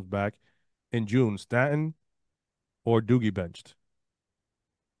Dominguez comes back in June? Stanton or Doogie benched?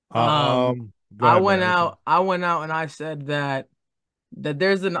 Go I ahead, went man. out and I said that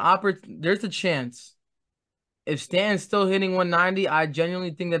there's there's a chance. If Stanton's still hitting 190, I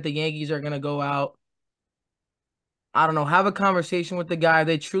genuinely think that the Yankees are gonna go out. I don't know, have a conversation with the guy.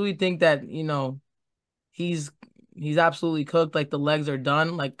 They truly think that, he's absolutely cooked, like the legs are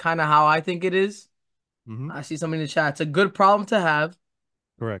done, like kind of how I think it is. Mm-hmm. I see somebody in the chat. It's a good problem to have,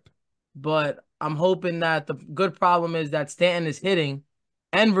 Correct. but I'm hoping that the good problem is that Stanton is hitting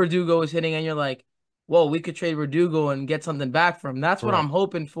and Verdugo is hitting, and you're like, whoa, we could trade Verdugo and get something back from him. That's what I'm Correct.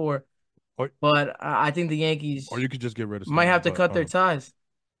 hoping for. But I think the Yankees Or you could just get rid of might Stanton, have to cut their ties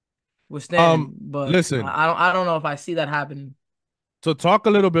with Stanton. But listen, I don't know if I see that happening. So talk a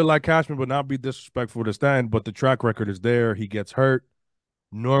little bit like Cashman, but not be disrespectful to Stan. But the track record is there. He gets hurt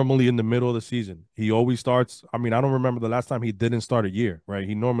normally in the middle of the season. He always starts. I mean, I don't remember the last time he didn't start a year, right?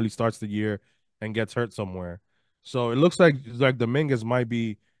 He normally starts the year and gets hurt somewhere. So it looks like Dominguez might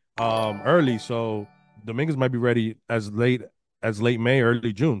be early. So Dominguez might be ready as late May,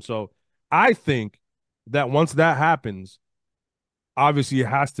 early June. So I think that once that happens, obviously it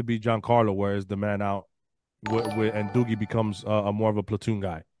has to be Giancarlo, where is the man out and Doogie becomes a more of a platoon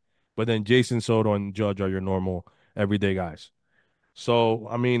guy. But then Jason Soto and Judge are your normal everyday guys. So,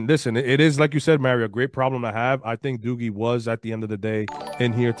 I mean, listen, it is, like you said, Mario, a great problem to have. I think Doogie was, at the end of the day,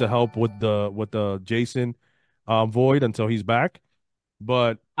 in here to help with the Jason void until he's back.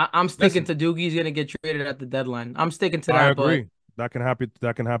 But I'm sticking to Doogie's going to get traded at the deadline. I'm sticking to that. I agree. That can happen.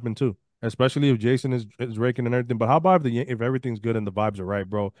 That can happen too, especially if Jason is raking and everything. But how about if everything's good and the vibes are right,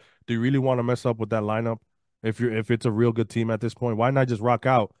 bro? Do you really want to mess up with that lineup? If it's a real good team at this point, why not just rock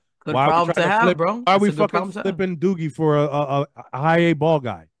out? Good Why problem to have, bro. Why are we fucking flipping Doogie for a high A ball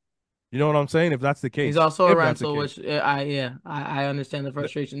guy? You know what I'm saying? If that's the case, he's also a rental, which I understand the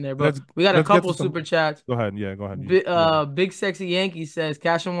frustration there. But we got a couple super chats. Go ahead, go ahead. Big Sexy Yankee says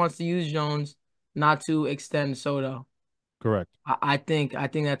Cashman wants to use Jones, not to extend Soto. Correct. I think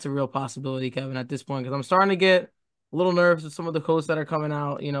that's a real possibility, Kevin, at this point, because I'm starting to get a little nervous with some of the quotes that are coming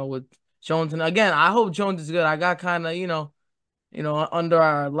out, with Jones. And again, I hope Jones is good. I got kind of, under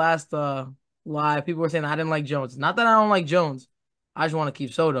our last live, people were saying I didn't like Jones. Not that I don't like Jones. I just want to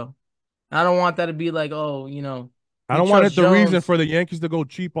keep Soto. I don't want that to be like, oh, I don't want it the reason for the Yankees to go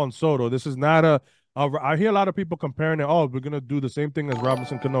cheap on Soto. This is not I hear a lot of people comparing it. Oh, we're going to do the same thing as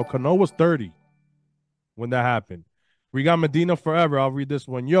Robinson Cano. Cano was 30 when that happened. We got Medina forever. I'll read this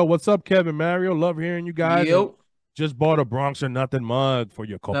one. Yo, what's up, Kevin Mario? Love hearing you guys. Yep. Just bought a Bronx or nothing mug for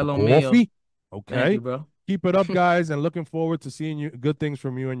your cup of coffee. Mio. Okay. Thank you, bro. Keep it up, guys, and looking forward to seeing good things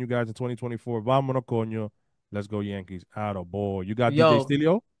from you and you guys in 2024. Vámonos, coño. Let's go, Yankees. Atta boy. You got DJ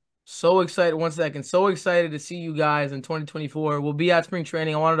Stilio? So excited. 1 second. So excited to see you guys in 2024. We'll be at spring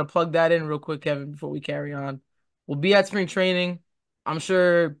training. I wanted to plug that in real quick, Kevin, before we carry on. We'll be at spring training. I'm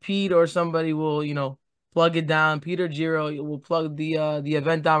sure Pete or somebody will, plug it down. Peter Giro will plug the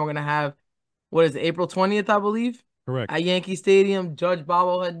event down. We're gonna have, what is it, April 20th, I believe? Correct. At Yankee Stadium, Judge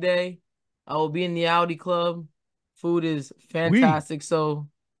Bobblehead Day. I will be in the Audi Club. Food is fantastic. So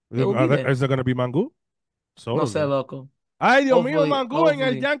is there gonna be mango? No sé, loco. Ay, Dios mío, mango en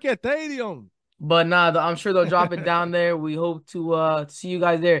el Yankee Stadium. But I'm sure they'll drop it down there. We hope to see you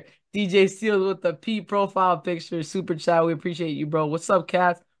guys there. DJ Steele with the Pete profile picture, super chat. We appreciate you, bro. What's up,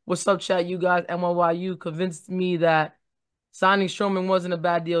 Cats? What's up, chat? You guys, NYU convinced me that signing Stroman wasn't a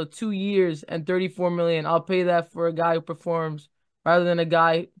bad deal. 2 years and $34 million. I'll pay that for a guy who performs rather than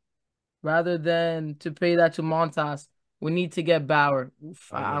to pay that to Montas. We need to get Bauer.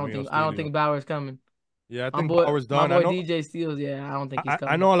 I don't think Bauer's coming. Yeah, I think Bauer's done. My boy DJ Steele, I don't think he's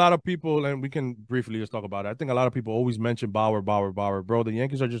coming. I know a lot of people, and we can briefly just talk about it. I think a lot of people always mention Bauer. Bro, the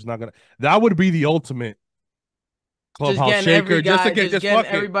Yankees are just not gonna. That would be the ultimate clubhouse shaker. Just fuck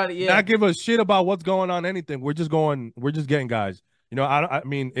everybody. Yeah. Not give a shit about what's going on. Anything. We're just getting guys. I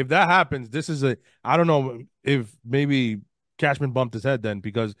mean, if that happens, this is I don't know if maybe Cashman bumped his head then,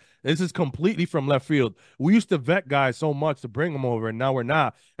 because this is completely from left field. We used to vet guys so much to bring them over, and now we're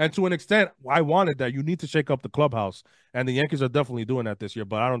not. And to an extent, I wanted that. You need to shake up the clubhouse, and the Yankees are definitely doing that this year.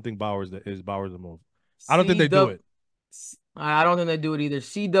 But I don't think Bauer's the move. I don't think they do it. I don't think they do it either.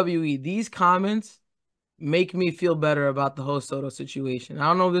 CWE, these comments make me feel better about the whole Soto situation. I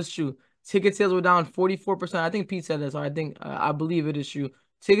don't know if this is true. Ticket sales were down 44%. I think Pete said this. I believe it is true.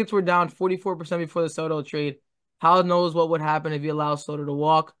 Tickets were down 44% before the Soto trade. Hal knows what would happen if he allows Soto to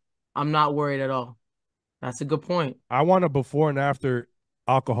walk. I'm not worried at all. That's a good point. I want a before and after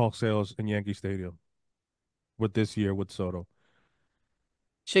alcohol sales in Yankee Stadium with this year with Soto.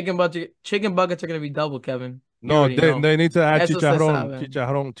 Chicken buckets are gonna be double, Kevin. You No, already know. they need to add Eso se sabe.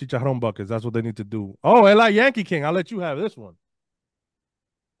 chicharrón buckets. That's what they need to do. Oh, LA Yankee King. I'll let you have this one.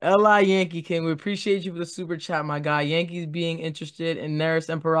 LI Yankee King, we appreciate you for the super chat, my guy. Yankees being interested in Neris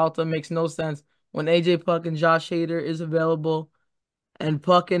and Peralta makes no sense when AJ Puck and Josh Hader is available, and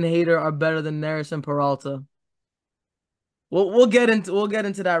Puck and Hader are better than Neris and Peralta. We'll get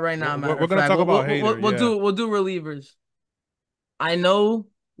into that right now. We're gonna talk about Hader. We'll do relievers. I know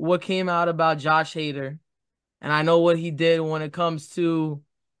what came out about Josh Hader, and I know what he did when it comes to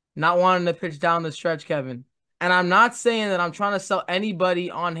not wanting to pitch down the stretch, Kevin. And I'm not saying that I'm trying to sell anybody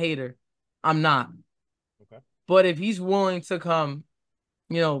on Hader. I'm not. Okay. But if he's willing to come,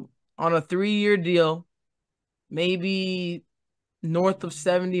 on a 3-year deal, maybe north of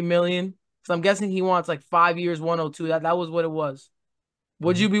 70 million. So I'm guessing he wants like 5 years, 102. That was what it was.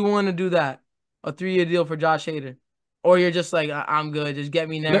 Would you be willing to do that? A 3-year deal for Josh Hader? Or you're just like, I'm good. Just get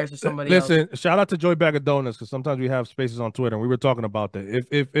me Neris or somebody else. Listen, shout out to Joy Bag of Donuts because sometimes we have spaces on Twitter and we were talking about that.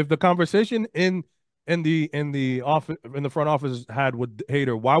 If the conversation in the office in the front office had with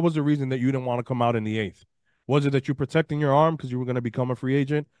Hader, why was the reason that you didn't want to come out in the 8th? Was it that you're protecting your arm because you were going to become a free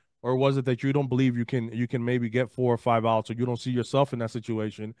agent, or was it that you don't believe you can maybe get 4 or 5 outs, or you don't see yourself in that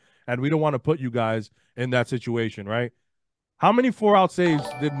situation, and we don't want to put you guys in that situation, right? How many 4-out saves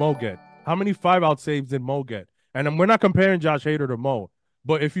did Mo get? How many 5-out saves did Mo get? And we're not comparing Josh Hader to Mo,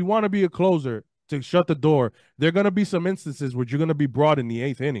 but if you want to be a closer to shut the door, there are going to be some instances where you're going to be brought in the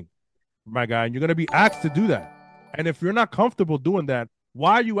 8th inning, my guy, and you're going to be asked to do that. And if you're not comfortable doing that,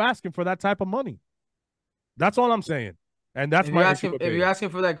 why are you asking for that type of money? That's all I'm saying. And that's if you're asking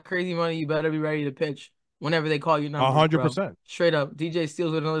for that crazy money, you better be ready to pitch whenever they call you number. 100%. Straight up. DJ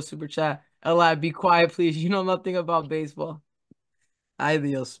Steals with another super chat. Li, be quiet, please. You know nothing about baseball. Ay,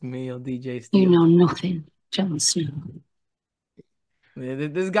 Dios mío, DJ Steals. You know nothing, Jon Snow.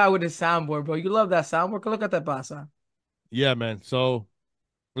 This guy with his soundboard, bro. You love that soundboard. Look at that pasa. Yeah, man. So,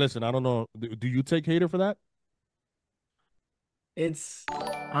 listen, I don't know. Do you take Hader for that?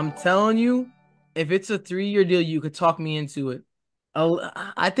 I'm telling you, if it's a 3-year deal, you could talk me into it.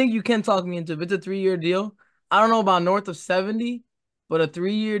 I think you can talk me into it. If it's a 3-year deal, I don't know about north of 70, but a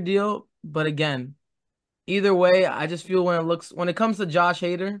 3-year deal. But again, either way, I just feel when it comes to Josh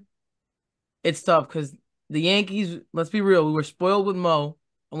Hader, it's tough because the Yankees, let's be real, we were spoiled with Mo,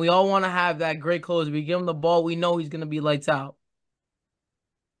 and we all want to have that great closer. We give him the ball, we know he's gonna be lights out.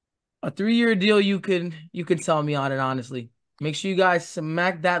 A 3-year deal, you can sell me on it, honestly. Make sure you guys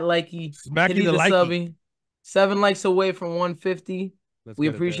smack that likey. Smack the likey. Subby. 7 likes away from 150. We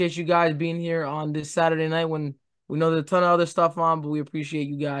appreciate you guys being here on this Saturday night when we know there's a ton of other stuff on, but we appreciate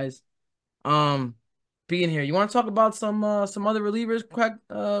you guys being here. You want to talk about some other relievers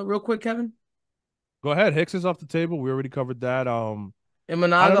real quick, Kevin? Go ahead. Hicks is off the table. We already covered that.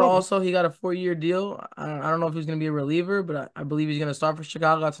 Imanaga also, he got a 4-year deal. I don't know if he's going to be a reliever, but I believe he's going to start for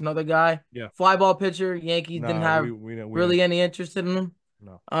Chicago. That's another guy. Yeah. Fly ball pitcher. Yankees didn't have really any interest in him.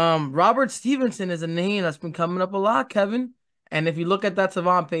 No. Robert Stevenson is a name that's been coming up a lot, Kevin. And if you look at that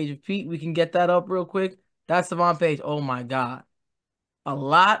Savant page, if Pete, we can get that up real quick. That Savant page, oh my God. A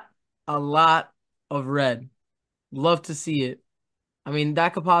lot of red. Love to see it. I mean,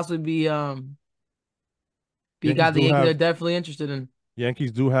 that could possibly be a guy the Yankees are definitely interested in.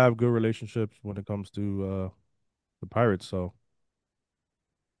 Yankees do have good relationships when it comes to the Pirates, so.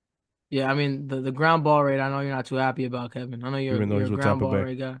 Yeah, I mean, the ground ball rate, I know you're not too happy about, Kevin. I know you're a ground ball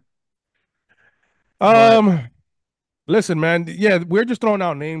rate guy. Listen, man, yeah, we're just throwing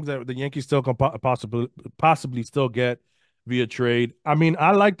out names that the Yankees still can possibly still get via trade. I mean,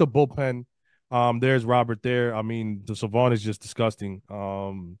 I like the bullpen. There's Robert there. I mean, the Savant is just disgusting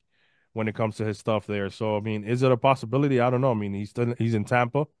when it comes to his stuff there. So, I mean, is it a possibility? I don't know. I mean, he's in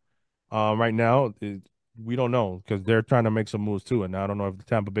Tampa right now. We don't know because they're trying to make some moves too. And I don't know if the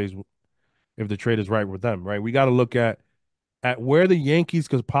Tampa Bay's if the trade is right with them, right? We got to look at where the Yankees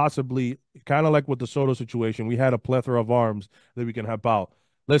could possibly, kind of like with the Soto situation, we had a plethora of arms that we can help out.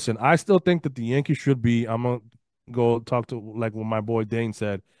 Listen, I still think that the Yankees should be, I'm going to go talk to, like what my boy Dane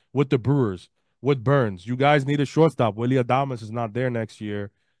said, with the Brewers, with Burns. You guys need a shortstop. Willie Adames is not there next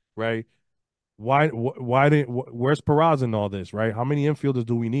year, right? Where's Peraza in all this, right? How many infielders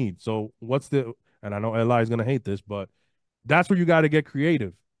do we need? So and I know Eli is going to hate this, but that's where you got to get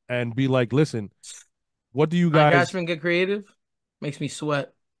creative and be like, listen, what do you guys? Cashman get creative? Makes me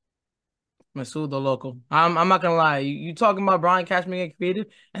sweat. Masudo local. I'm not gonna lie. You talking about Brian Cashman getting creative,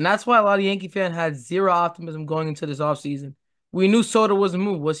 and that's why a lot of Yankee fans had zero optimism going into this offseason. We knew Soto was a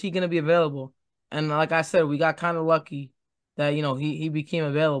move. Was he gonna be available? And like I said, we got kind of lucky that he became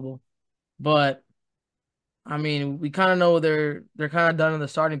available. But I mean, we kind of know they're kind of done in the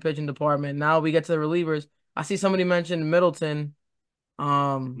starting pitching department. Now we get to the relievers. I see somebody mentioned Middleton.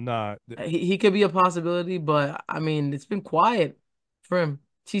 Nah, He could be a possibility, but I mean, it's been quiet for him.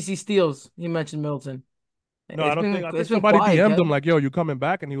 TC Steels, he mentioned Middleton. no, I don't think. I think It's been somebody quiet, DM'd him Kev. like, "Yo, you coming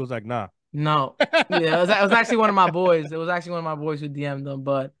back?" And he was like, "Nah." No. Yeah, it was actually one of my boys. It was actually one of my boys who DM'd him,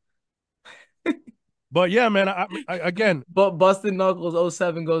 but But yeah, man. Again, but Busted Knuckles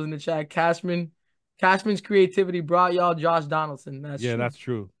 '07 goes in the chat. Cashman's creativity brought y'all Josh Donaldson. That's yeah, true. that's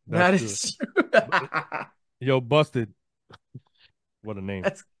true. That That's true. is true. Yo, busted. What a name.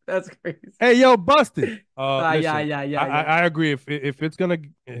 That's crazy. Hey, yo, busted. Yeah. I agree. If it's gonna,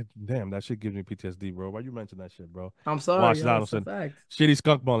 damn, that shit gives me PTSD, bro. Why you mention that shit, bro? I'm sorry, Watch yo, it's a Donaldson, fact. shitty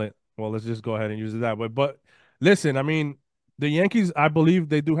skunk mullet. Well, let's just go ahead and use it that way. But listen, I mean, the Yankees, I believe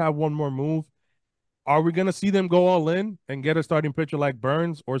they do have one more move. Are we gonna see them go all in and get a starting pitcher like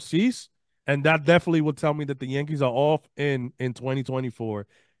Burns or Cease? And that definitely would tell me that the Yankees are off in 2024.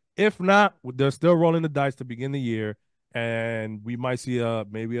 If not, they're still rolling the dice to begin the year, and we might see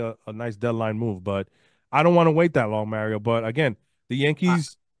maybe a nice deadline move. But I don't want to wait that long, Mario. But again, the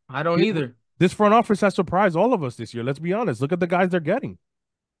Yankees, I don't either. this front office has surprised all of us this year. Let's be honest. Look at the guys they're getting.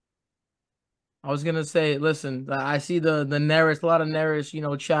 I was gonna say, listen, I see the Neris, a lot of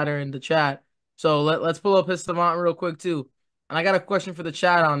Neris, chatter in the chat. So let's pull up his savant real quick too. And I got a question for the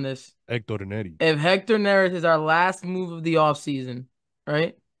chat on this. Hector Neri. If Hector Neris is our last move of the offseason,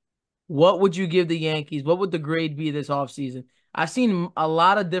 right? What would you give the Yankees? What would the grade be this offseason? I've seen a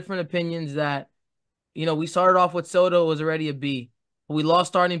lot of different opinions that, we started off with Soto was already a B. We lost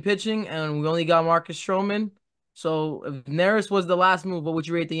starting pitching and we only got Marcus Stroman. So if Neris was the last move, what would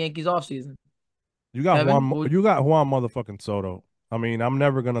you rate the Yankees offseason? You got Kevin, You got Juan motherfucking Soto. I mean, I'm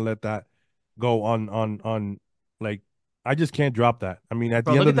never gonna let that go on like I just can't drop that. I mean, at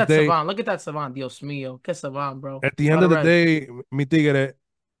Bro, the end look of at the that day, savant. Look at that savant, Dios mío. Que savant, bro. at the end of the day, mi tigre,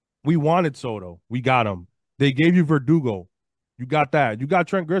 we wanted Soto. We got him. They gave you Verdugo. You got that. You got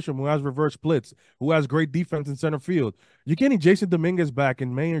Trent Grisham, who has reverse splits, who has great defense in center field. You're getting Jason Dominguez back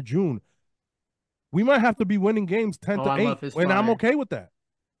in May or June. We might have to be winning games 10-8, and I'm okay with that.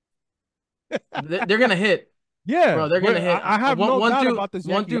 They're gonna hit. Yeah, bro, they're gonna hit. I have no doubt about this.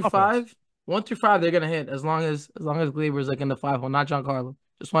 1-5, 1-5, they're gonna hit as long as Gleyber's like in the 5 hole, not Giancarlo.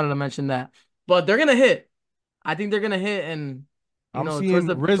 Just wanted to mention that. But they're gonna hit. I think they're gonna hit, and towards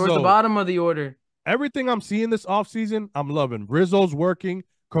the bottom of the order. Everything I'm seeing this offseason, I'm loving. Rizzo's working.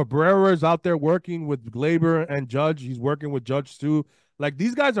 Cabrera's out there working with Gleyber and Judge. He's working with Judge too. Like,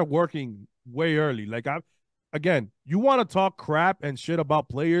 these guys are working way early. Like, again, you want to talk crap and shit about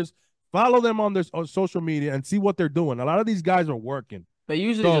players, follow them on social media and see what they're doing. A lot of these guys are working. They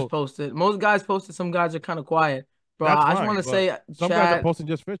usually just post it. Most guys post it. Some guys are kind of quiet. Bro, I just want to say, some guys are posting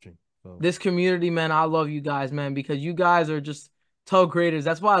just pitching. So. This community, man, I love you guys, man, because you guys are just tug graders.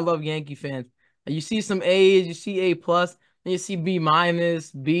 That's why I love Yankee fans. You see some A's, you see A+, then you see B-,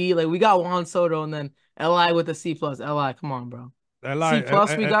 B. Like, we got Juan Soto and then LI with a C+. LI, come on, bro. LI,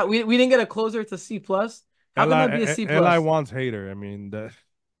 C+, we didn't get a closer to C+. How can that be a C+? LI wants hater. I mean,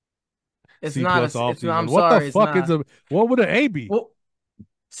 it's C+ not. I'm what sorry. The fuck what would an A be? Well,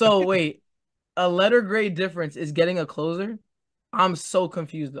 so wait, a letter grade difference is getting a closer? I'm so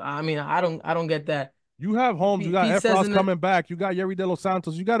confused. I mean, I don't get that. You have Holmes, you got Efros coming back, you got Yerry De Los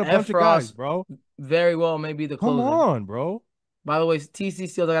Santos, you got a bunch of guys, bro. Very well, maybe the closer. Come on, bro. By the way, TC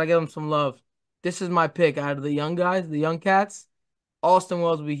Steels, I gotta give him some love. This is my pick out of the young guys, the young cats. Austin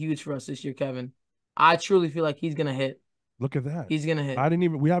Wells will be huge for us this year, Kevin. I truly feel like he's gonna hit. Look at that. He's gonna hit.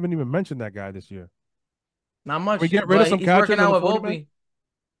 We haven't even mentioned that guy this year. Not much. We get rid of some catchers. He's working out with Opie.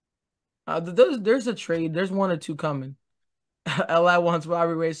 There's a trade. There's 1 or 2 coming. LI wants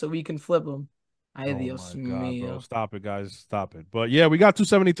Robbie Ray so we can flip him. Ay, Dios mío. Bro. Stop it, guys. Stop it. But yeah, we got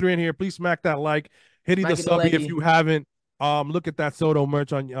 273 in here. Please smack that like. Hit the subby if you haven't. Look at that Soto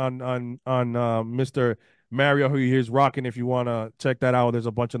merch on Mr. Mario, who he's rocking. If you want to check that out, there's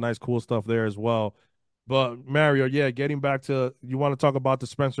a bunch of nice, cool stuff there as well. But Mario, yeah, getting back to, you want to talk about the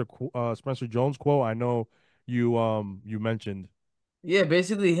Spencer Jones quote? I know you mentioned. Yeah,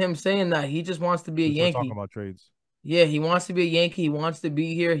 basically him saying that he just wants to be a Yankee. Talking about trades. Yeah, he wants to be a Yankee. He wants to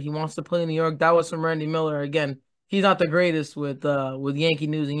be here. He wants to play in New York. That was from Randy Miller. Again, he's not the greatest with Yankee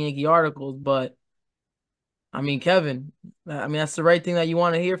news and Yankee articles, but I mean, Kevin, that's the right thing that you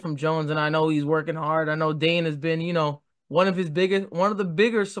want to hear from Jones. And I know he's working hard. I know Dane has been, one of the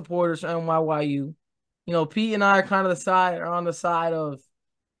bigger supporters of NYYU. You know, Pete and I are kind of on the side of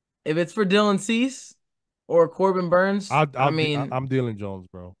if it's for Dylan Cease or Corbin Burns. I'm Dylan Jones,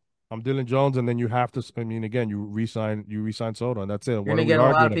 bro. I'm Dylan Jones, and then you have to. I mean, again, you resign Soto, and that's it. What are we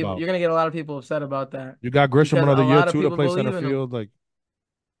arguing about? You're gonna get a lot of people upset about that. You got Grisham another year too to play center him. field. Like,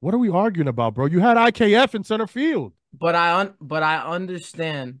 what are we arguing about, bro? You had IKF in center field. But I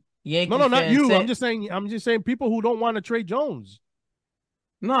understand. Yankees No, not you. say, I'm just saying people who don't want to trade Jones.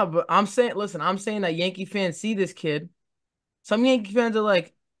 No, but I'm saying that Yankee fans see this kid. Some Yankee fans are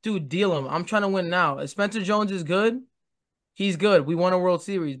like, dude, deal him. I'm trying to win now. If Spencer Jones is good, he's good. We won a World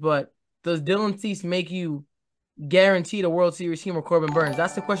Series, but does Dylan Cease make you guaranteed a World Series team or Corbin Burns?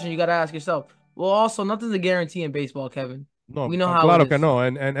 That's the question you got to ask yourself. Well, also, nothing's a guarantee in baseball, Kevin. No, we know I'm how glad it is. No,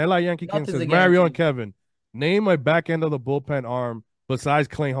 and LA Yankee King says, Mario and Kevin, name a back end of the bullpen arm besides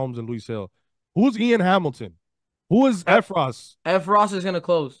Clay Holmes and Luis Hill. Who's Ian Hamilton? Who is Efros? Efros is going to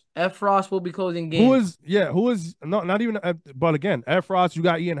close. Efros will be closing games. Who is not even, but again, Efros, you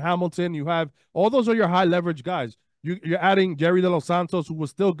got Ian Hamilton, you have, all those are your high leverage guys. You're adding Jerry De Los Santos, who was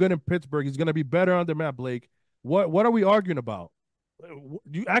still good in Pittsburgh. He's going to be better under Matt Blake. What are we arguing about?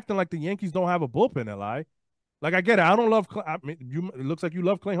 You acting like the Yankees don't have a bullpen, Li. Like, I get it. I don't love. I mean, it looks like you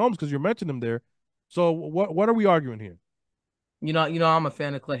love Clay Holmes because you're mentioning him there. So what are we arguing here? You know, I'm a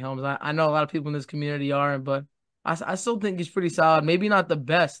fan of Clay Holmes. I know a lot of people in this community aren't, but I still think he's pretty solid. Maybe not the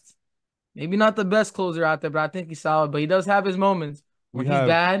best closer out there, but I think he's solid. But he does have his moments when he's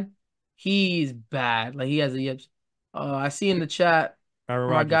bad. He's bad. Like, he has a yips. I see in the chat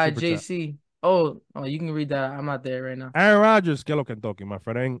my guy JC. Oh, you can read that. I'm not there right now. Aaron Rodgers, que lo que toque, my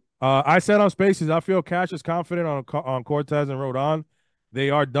friend. I said on Spaces, I feel Cash is confident on Cortez and Rodon. They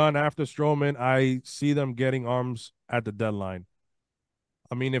are done after Stroman. I see them getting arms at the deadline.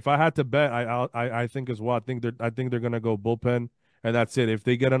 I mean, if I had to bet, I think as well. I think they're gonna go bullpen, and that's it. If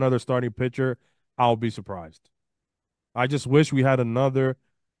they get another starting pitcher, I'll be surprised. I just wish we had another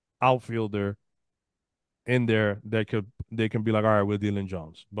outfielder in there that they can be like, all right, we're Dylan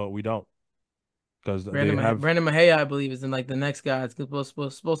Jones, but we don't. Because Brandon Mejia, I believe, is in like the next guy. It's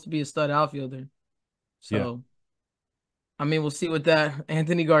supposed to be a stud outfielder. So, yeah. I mean, we'll see what that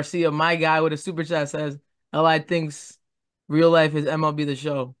Anthony Garcia, my guy with a super chat, says. LI thinks real life is MLB The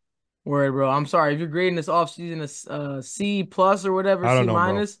Show. Word, bro. I'm sorry if you're grading this offseason a C plus or whatever, C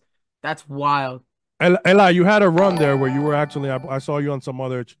minus. That's wild. Eli, you had a run there where you were actually. I saw you on some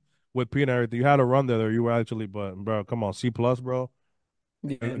other with Pete and everything. You had a run there. You were actually, but bro, come on, C plus, bro.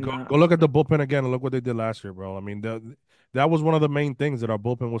 Yeah, go look at the bullpen again and look what they did last year, bro. I mean, that was one of the main things that our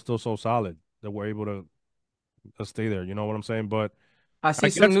bullpen was still so solid that we're able to stay there. You know what I'm saying? But I see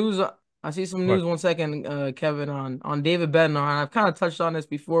some news. 1 second, Kevin, on David Bednar. And I've kind of touched on this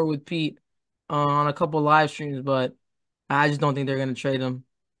before with Pete on a couple live streams, but I just don't think they're going to trade him.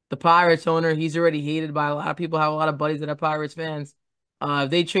 The Pirates owner, he's already hated by a lot of people. Have a lot of buddies that are Pirates fans.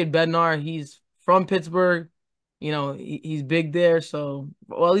 If they trade Bednar, he's from Pittsburgh. You know, he's big there. So,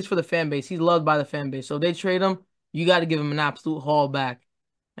 well, at least for the fan base, he's loved by the fan base. So if they trade him, you got to give him an absolute haul back.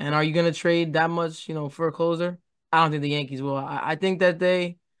 And are you going to trade that much, for a closer? I don't think the Yankees will. I think that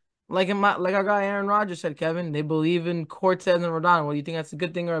they, like our guy Aaron Rodgers said, Kevin, they believe in Cortez and Rodon. Well, do you think that's a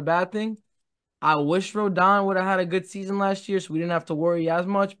good thing or a bad thing? I wish Rodon would have had a good season last year so we didn't have to worry as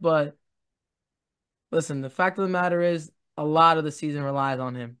much. But listen, the fact of the matter is a lot of the season relies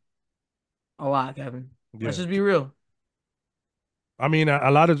on him. A lot, Kevin. Yeah. Let's just be real. I mean,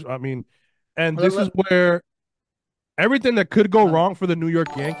 and this is where everything that could go wrong for the New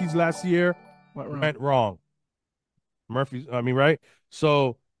York Yankees last year went wrong. Right?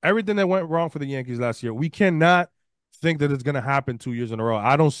 So everything that went wrong for the Yankees last year, we cannot think that it's going to happen 2 years in a row.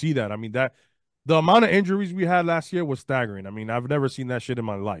 I don't see that. I mean, the amount of injuries we had last year was staggering. I mean, I've never seen that shit in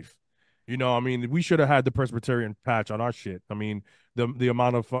my life. We should have had the Presbyterian patch on our shit. I mean, the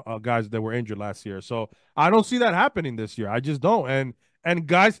amount of guys that were injured last year. So I don't see that happening this year. I just don't. And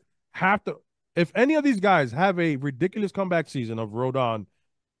guys have to, if any of these guys have a ridiculous comeback season of Rodon,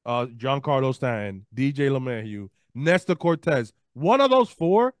 Giancarlo Stanton, DJ LeMahieu, Nestor Cortez, one of those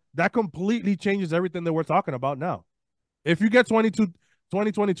four, that completely changes everything that we're talking about now. If you get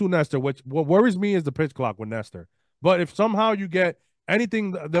 2022 Nestor, what worries me is the pitch clock with Nestor. But if somehow you get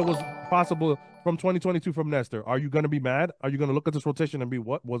anything that was possible from 2022 from Nestor, are you going to be mad? Are you going to look at this rotation and be,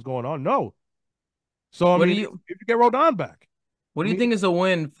 what's going on? No. So, if you get Rodon back. What do you think is a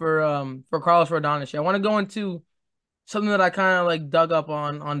win for Carlos Rodon this year? I want to go into something that I kind of like dug up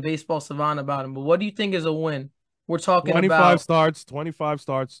on Baseball Savant about him. But what do you think is a win? We're talking 25 starts, 25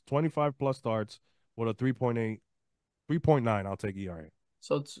 plus starts with a 3.9. I'll take ERA.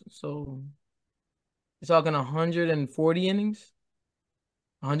 So You're talking 140 innings?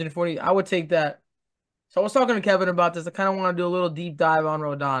 140. I would take that. So I was talking to Kevin about this. I kind of want to do a little deep dive on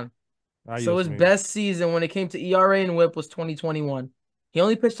Rodon. So his best season when it came to ERA and WHIP was 2021. He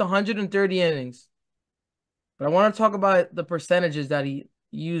only pitched 130 innings. But I want to talk about the percentages that he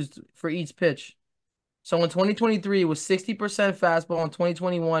used for each pitch. So in 2023, it was 60% fastball. In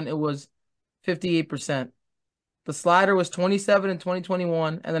 2021, it was 58%. The slider was 27 in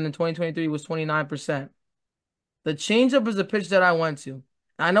 2021, and then in 2023, it was 29%. The changeup is a pitch that I went to.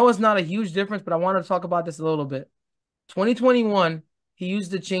 I know it's not a huge difference, but I want to talk about this a little bit. 2021, he used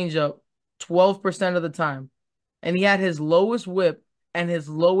the changeup 12% of the time, and he had his lowest WHIP and his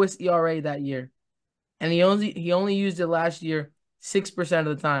lowest ERA that year. And he only used it last year 6% of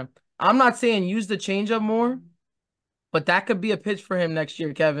the time. I'm not saying use the changeup more, but that could be a pitch for him next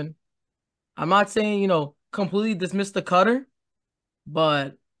year, Kevin. I'm not saying, completely dismiss the cutter,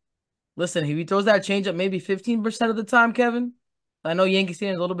 but listen, if he throws that changeup maybe 15% of the time, Kevin, I know Yankee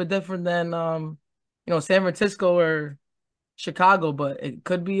Stadium is a little bit different than San Francisco or Chicago, but it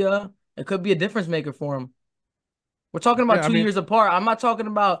could be a difference maker for him. We're talking about 2 years apart. I'm not talking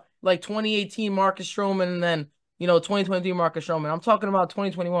about like 2018 Marcus Stroman and then 2023 Marcus Stroman. I'm talking about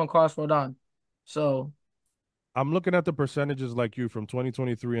 2021 Carlos Rodon. So I'm looking at the percentages like you from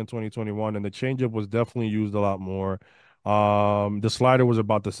 2023 and 2021, and the changeup was definitely used a lot more. The slider was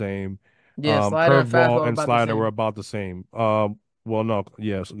about the same. Yeah, slider and fastball and slider were about the same. Well, no,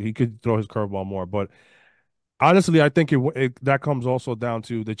 yes, he could throw his curveball more, but honestly, I think that comes also down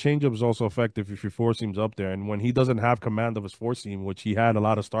to the changeup is also effective if your four seam's up there, and when he doesn't have command of his four seam, which he had a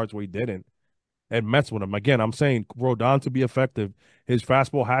lot of starts where he didn't, it messed with him. Again, I'm saying Rodon to be effective, his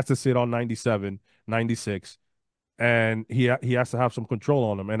fastball has to sit on 97, 96. And he has to have some control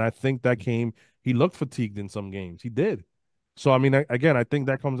on him. And I think that he looked fatigued in some games. He did. So, I mean, again, I think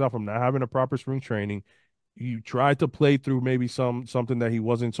that comes out from not having a proper spring training. You tried to play through maybe something that he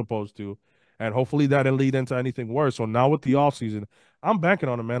wasn't supposed to. And hopefully that didn't lead into anything worse. So now with the offseason, I'm banking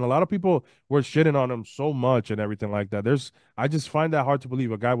on him, man. A lot of people were shitting on him so much and everything like that. I just find that hard to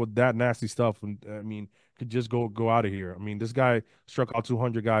believe. A guy with that nasty stuff, and I mean, could just go out of here. I mean, this guy struck out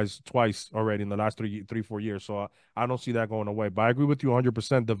 200 guys twice already in the last 4 years. So I don't see that going away. But I agree with you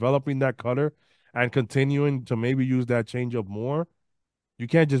 100%. Developing that cutter and continuing to maybe use that changeup more. You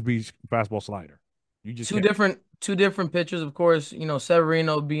can't just be fastball slider. You just two different pitchers, of course.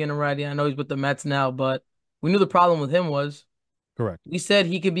 Severino being a righty. I know he's with the Mets now, but we knew the problem with him was correct. We said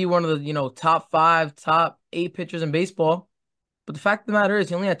he could be one of the top 5, top 8 pitchers in baseball. But the fact of the matter is,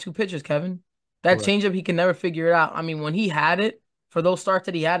 he only had 2 pitches, Kevin. That changeup, he can never figure it out. I mean, when he had it, for those starts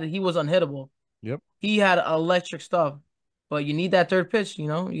that he had it, he was unhittable. Yep. He had electric stuff. But you need that third pitch, You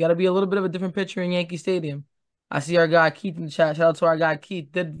got to be a little bit of a different pitcher in Yankee Stadium. I see our guy Keith in the chat. Shout out to our guy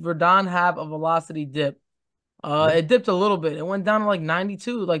Keith. Did Rodon have a velocity dip? It dipped a little bit. It went down to like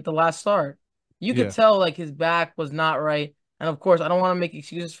 92, like the last start. You could tell like his back was not right. And of course, I don't want to make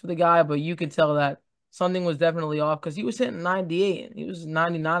excuses for the guy, but you could tell that something was definitely off because he was hitting 98. He was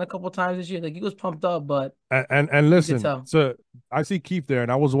 99 a couple times this year. Like he was pumped up, but and listen, so I see Keith there,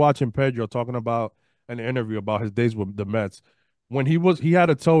 and I was watching Pedro talking about an interview about his days with the Mets. When he had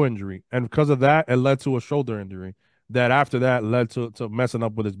a toe injury, and because of that, it led to a shoulder injury. That after that led to messing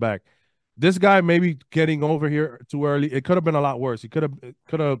up with his back. This guy maybe getting over here too early. It could have been a lot worse. He could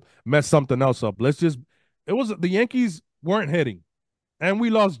have messed something else up. It was the Yankees weren't hitting, and we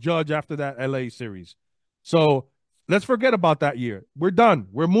lost Judge after that LA series. So let's forget about that year. We're done.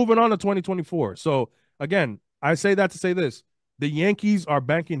 We're moving on to 2024. So again, I say that to say this: the Yankees are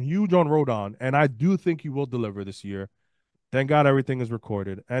banking huge on Rodon, and I do think he will deliver this year. Thank God everything is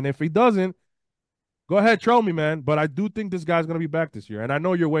recorded, and if he doesn't, go ahead, troll me, man. But I do think this guy's gonna be back this year, and I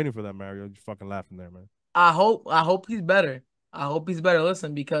know you're waiting for that, Mario. You're fucking laughing there, man. I hope he's better. I hope he's better.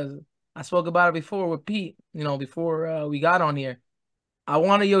 Listen, because I spoke about it before with Pete. Before we got on here, I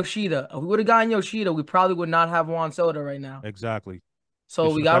wanted Yoshida. If we would have gotten Yoshida, we probably would not have Juan Soto right now. Exactly.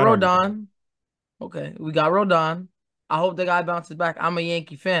 So we got Rodon. Okay, we got Rodon. I hope the guy bounces back. I'm a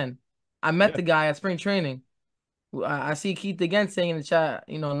Yankee fan. I met the guy at spring training. I see Keith again saying in the chat,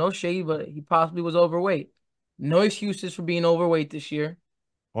 no shade, but he possibly was overweight. No excuses for being overweight this year.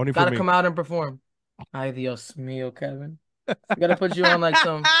 Only Gotta come out and perform. Ay, Dios mío, Kevin. We gotta put you on like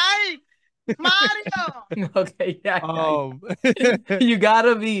some. Mario! Okay, yeah. You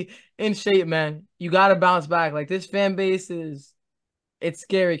gotta be in shape, man. You gotta bounce back. Like this fan base it's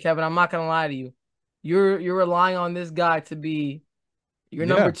scary, Kevin. I'm not gonna lie to you. You're relying on this guy to be your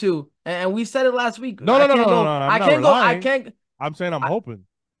number 2. And we said it last week. No. I'm saying I'm hoping.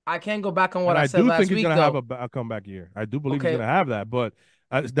 I can't go back on what I said last week. I do think he's gonna have a comeback year. I do believe he's gonna have that, but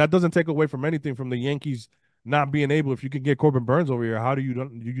That doesn't take away from anything from the Yankees not being able. If you can get Corbin Burns over here, how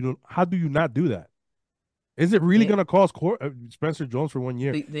do how do you not do that? Is it really They- going to cost Spencer Jones for 1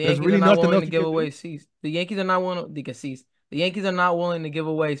 year? The There's Yankees are really not nothing willing else to you give can away do. Cease. The Yankees are not willing to get Cease. The Yankees are not willing to give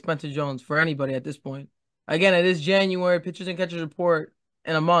away Spencer Jones for anybody at this point. Again, it is January, pitchers and catchers report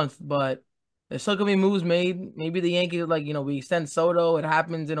in a month, but there's still gonna be moves made. Maybe the Yankees like, we extend Soto, it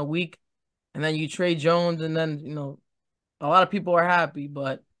happens in a week, and then you trade Jones, and then, a lot of people are happy,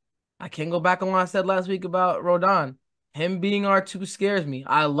 but I can't go back on what I said last week about Rodon. Him being R2 scares me.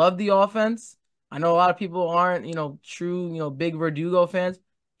 I love the offense. I know a lot of people aren't, true, big Verdugo fans.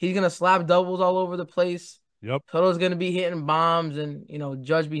 He's gonna slap doubles all over the place. Yep. Soto's gonna be hitting bombs and,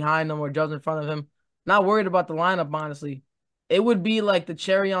 Judge behind him or Judge in front of him. Not worried about the lineup, honestly. It would be like the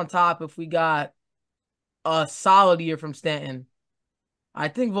cherry on top if we got a solid year from Stanton. I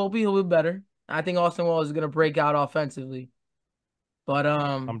think Volpe will be better. I think Austin Wells is gonna break out offensively. But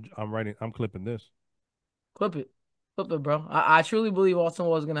I'm clipping this. clip it. Clip it, bro. I truly believe Austin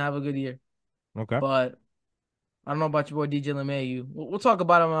Wells is gonna have a good year. Okay. But I don't know about your boy DJ LeMahieu. We'll talk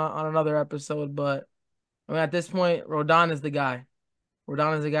about him on another episode, but I mean at this point, Rodon is the guy.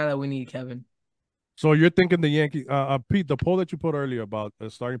 Rodon is the guy that we need, Kevin. So you're thinking the Yankees, Pete, the poll that you put earlier about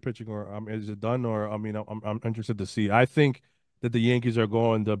starting pitching, or is it done? Or I mean, I'm interested to see. I think that the Yankees are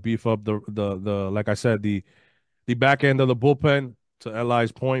going to beef up the like I said, the back end of the bullpen to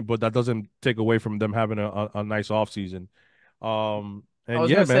Li's point, but that doesn't take away from them having a nice offseason. I And was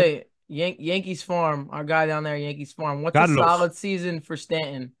yeah, gonna man, say Yankees Farm, our guy down there, Yankees Farm. What's a Carlos. solid season for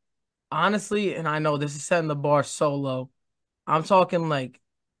Stanton? Honestly, and I know this is setting the bar so low. I'm talking like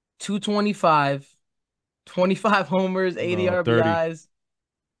 225, 25 homers, 80 No, 30. RBIs, 30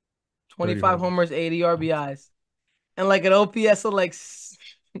 25 homers. homers, 80 RBIs, and like an OPS of like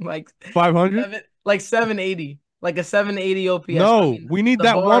 500. 780, like a 780 OPS. I No, mean, we need the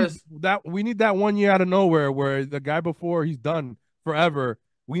that one. bars. We need that 1 year out of nowhere where the guy before he's done forever.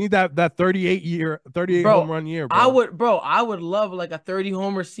 We need that 38 home Bro, run year, bro. I would love like a 30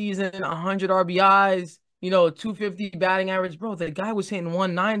 homer season, 100 RBIs, 250 batting average. Bro, the guy was hitting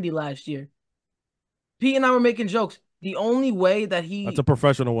 190 last year. Pete and I were making jokes. The only way that That's a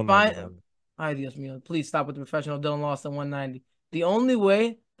professional 190. Ay, Dios mío, please stop with the professional Dylan Lawson 190. The only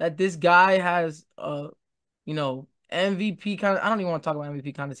way that this guy has MVP kind of, I don't even want to talk about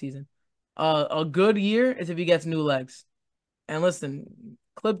MVP kind of season. A good year is if he gets new legs. And listen,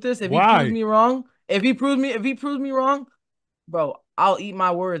 clip this. If he proves me wrong, if he proves me wrong, bro, I'll eat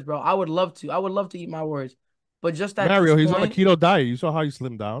my words, bro. I would love to. I would love to eat my words. But just at Mario, this he's on a point, keto diet. You saw how he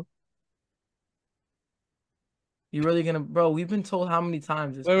slimmed down. you really gonna, bro? We've been told how many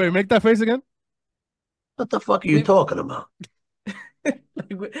times this. Wait, make that face again. What the fuck are you talking about?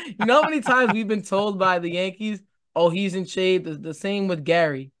 You know how many times we've been told by the Yankees, oh, he's in shape. The same with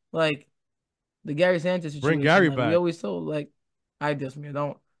Gary, like the Gary Sanchez situation. Bring Gary like, back. We always told, like, I just me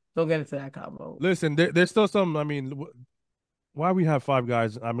don't get into that combo. Listen, there's still some. I mean, why we have 5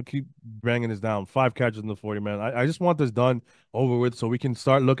 guys? I'm gonna keep banging this down. 5 catches in the 40 man. I just want this done over with so we can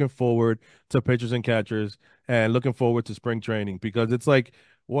start looking forward to pitchers and catchers and looking forward to spring training, because it's like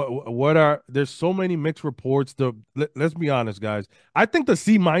there's so many mixed reports. Let's be honest, guys. I think the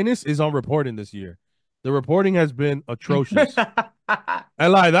C- is on reporting this year. The reporting has been atrocious.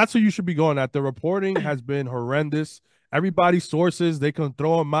 Eli, that's who you should be going at. The reporting has been horrendous. Everybody's sources, they can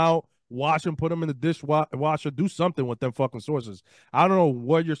throw them out, wash them, put them in the dishwasher, do something with them fucking sources. I don't know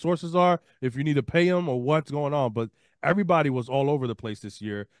what your sources are, if you need to pay them or what's going on, but everybody was all over the place this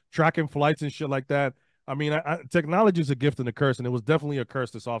year, tracking flights and shit like that. I mean, technology is a gift and a curse, and it was definitely a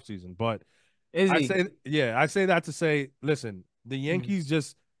curse this offseason. But I say that to say, listen, the Yankees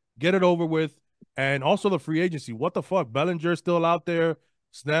just get it over with, and also the free agency. What the fuck? Bellinger's still out there,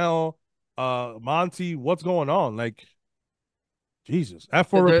 Snell, Monty. What's going on? Like, Jesus.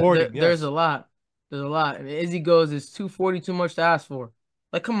 F4 reporting. Yes. There's a lot. There's a lot. And Izzy goes, is 240 too much to ask for?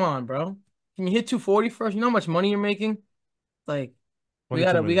 Like, come on, bro. Can you hit 240 first? You know how much money you're making? Like, we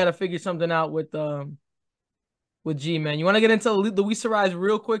gotta figure something out with G, man. You want to get into Luis Arraez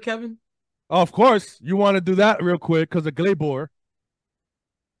real quick, Kevin? Oh, of course. You want to do that real quick because of Gleyber.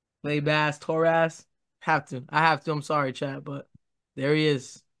 Bass, Torres. I have to. I'm sorry, chat, but there he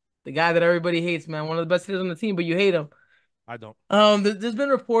is. The guy that everybody hates, man. One of the best hitters on the team, but you hate him. I don't. There's been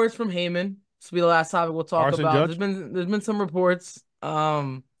reports from Heyman. This will be the last topic we'll talk about. Judge? There's been some reports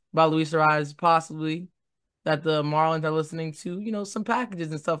about Luis Arraez possibly that the Marlins are listening to, some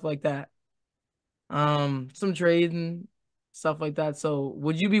packages and stuff like that. Some trade and stuff like that. So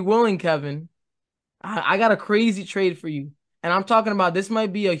would you be willing, Kevin? I got a crazy trade for you. And I'm talking about this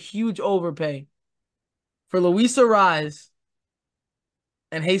might be a huge overpay for Luis Arraez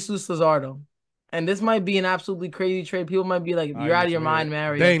and Jesus Luzardo. And this might be an absolutely crazy trade. People might be like, "You're out of your mind,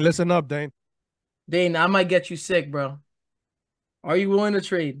 Mario." Dane, listen up, Dane. Dane, I might get you sick, bro. Are you willing to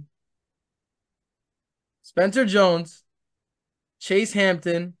trade Spencer Jones, Chase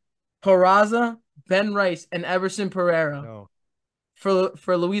Hampton, Peraza, Ben Rice, and Everson Pereira No.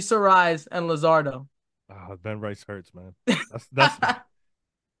 for Luis Ariz and Luzardo? Ben Rice hurts, man. That's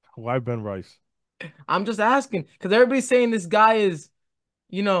why Ben Rice. I'm just asking because everybody's saying this guy is,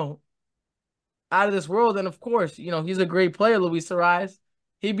 you know, out of this world, and of course, he's a great player, Luis Ariz.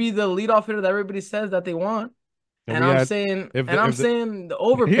 He'd be the leadoff hitter that everybody says that they want. And I'm saying the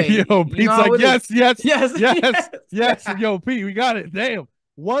overpay. Yo, Pete's like, yes. Yo, Pete, we got it. Damn.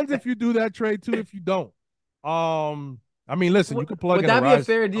 One's if you do that trade, two if you don't. I mean, listen, you can plug in. Would that be a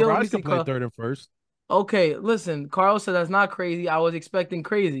fair deal? Ariz can play third and first. Okay, listen, Carl said that's not crazy. I was expecting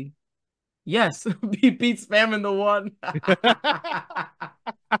crazy. Yes, Pete spamming the one.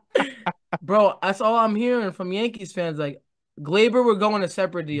 Bro, that's all I'm hearing from Yankees fans. Like, Glaber, we're going a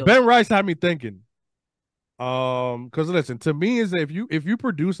separate deal. Ben Rice had me thinking. Because listen, to me is if you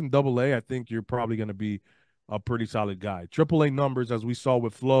produce in AA, I think you're probably going to be a pretty solid guy. AAA numbers, as we saw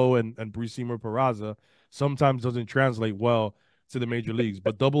with Flo and Brisemer Peraza, sometimes doesn't translate well to the major leagues.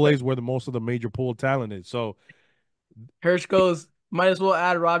 But AA is where the most of the major pool talent is. So Hirsch goes, might as well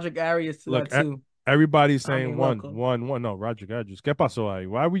add Roger Arias to that too. Everybody's saying one. No, Roger Arias. ¿Qué pasó ahí?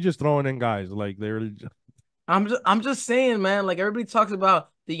 Why are we just throwing in guys like they're? I'm just saying, man. Like everybody talks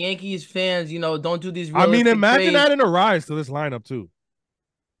about the Yankees fans, don't do these. I mean, imagine trades. adding Arias to this lineup too.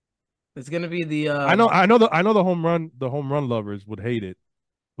 It's gonna be the. I know the home run lovers would hate it,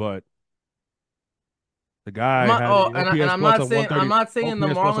 but the guy. I'm not saying the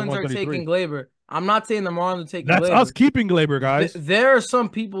Marlins are taking Glaber. I'm not saying the Marlins are taking. That's Glaber. us keeping Glaber, guys. There are some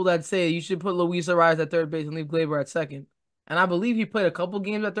people that say you should put Luis Ariz at third base and leave Glaber at second. And I believe he played a couple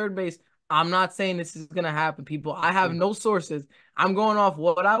games at third base. I'm not saying this is gonna happen, people. I have no sources. I'm going off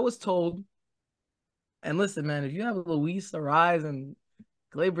what I was told. And listen, man, if you have Luis Ariz and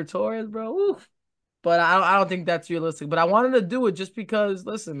Glaber Torres, bro, oof. But I don't think that's realistic. But I wanted to do it just because,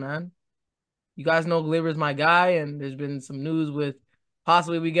 listen, man, you guys know Glaber's my guy, and there's been some news with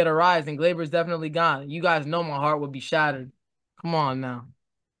possibly we get Ariz, and Glaber's definitely gone. You guys know my heart would be shattered. Come on now.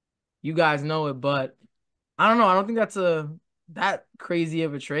 You guys know it, but I don't know. I don't think that's that crazy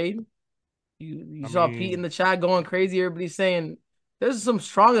of a trade. You saw Pete in the chat going crazy. Everybody's saying there's some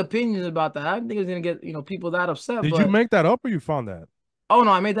strong opinions about that. I didn't think it was gonna get people that upset. Did you make that up or you found that? Oh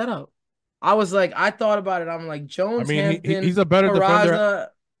no, I made that up. I was like, I thought about it. I'm like Jones, Hampton, he's a better defender.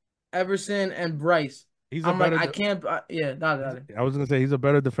 Everson, and Bryce. I can't. I was gonna say he's a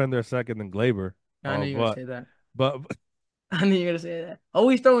better defender at second than Glaber. I knew you were gonna say that. But I knew you were gonna say that.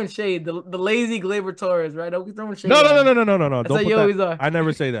 Always throwing shade. The lazy Glaber Torres, right? Always throwing shade. No. That's Don't how you always are. I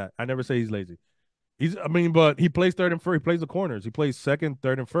never say that. I never say he's lazy. But he plays third and first. He plays the corners. He plays second,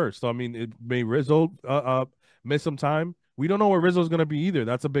 third, and first. So it may Rizzo miss some time. We don't know where Rizzo's gonna be either.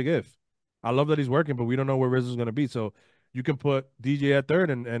 That's a big if. I love that he's working, but we don't know where Rizzo's gonna be. So you can put DJ at third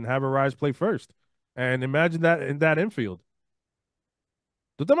and have Ariz play first. And imagine that in that infield.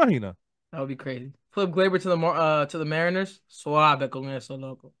 ¿Tú te imaginas? That would be crazy. Flip Glaber to the Mariners. Suave con eso,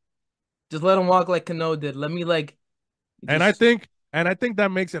 loco. Just let him walk like Cano did. Let me And I think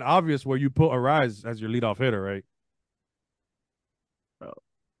that makes it obvious where you put Ariz as your leadoff hitter, right? Bro.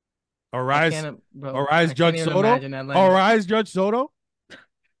 Ariz Judge Soto? Ariz Judge Soto?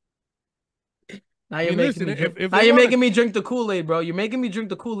 Now you're making me drink the Kool-Aid, bro. You're making me drink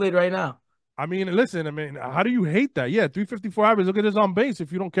the Kool-Aid right now. Listen, how do you hate that? Yeah, 354 average. Look at his on base.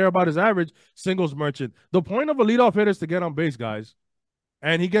 If you don't care about his average, singles merchant. The point of a leadoff hitter is to get on base, guys.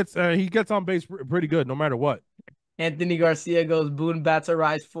 And he gets on base pretty good no matter what. Anthony Garcia goes, Boone bats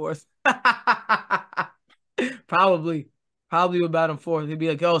Ariz fourth. Probably would bat him fourth. He'd be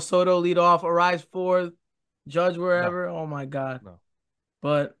like, oh, Soto lead off, Ariz fourth, Judge wherever. No. Oh my God. No.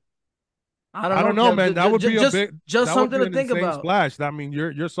 But I don't know, man. That would be just something to think about. Splash.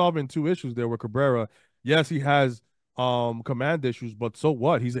 You're solving two issues there with Cabrera. Yes, he has command issues, but so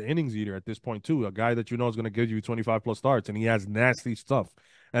what? He's an innings eater at this point too. A guy that you know is going to give you 25 plus starts, and he has nasty stuff.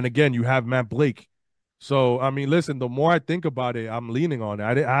 And again, you have Matt Blake. So listen. The more I think about it, I'm leaning on it.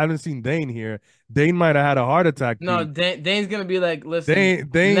 I haven't seen Dane here. Dane might have had a heart attack. No, Dane's gonna be like, listen,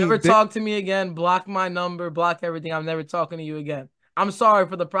 Dane never talk to me again. Block my number. Block everything. I'm never talking to you again. I'm sorry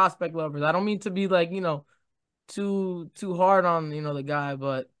for the prospect lovers. I don't mean to be like, too hard on, the guy,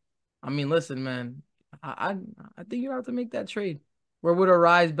 but listen, man, I think you have to make that trade. Where would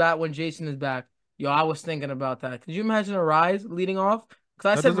Ariz bat when Jason is back? Yo, I was thinking about that. Could you imagine Ariz leading off?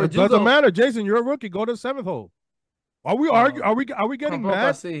 Because I said it doesn't matter, Jason. You're a rookie. Go to the seventh hole. Are we arguing? Are we getting Comprends mad?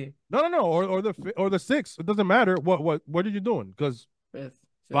 pas si. No. Or the 6. It doesn't matter. What are you doing? Because Fifth.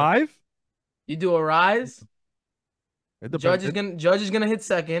 5. You do a rise. It depends. Judge is gonna hit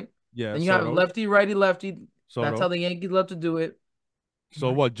second. Yeah. Then you have lefty, righty, lefty. That's how Soto. the Yankees love to do it.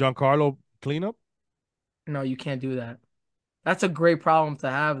 So what? Giancarlo cleanup? No, you can't do that. That's a great problem to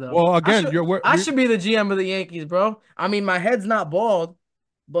have, though. Well, again, I should be the GM of the Yankees, bro. I mean, my head's not bald,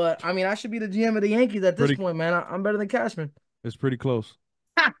 but I mean, I should be the GM of the Yankees at this point, man. I'm better than Cashman. It's pretty close.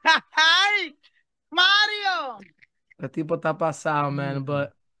 Mario. The tipo está pasado, man.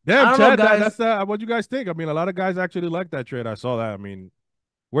 But damn, I don't Chad, know, guys. that's what you guys think. I mean, a lot of guys actually like that trade. I saw that. I mean,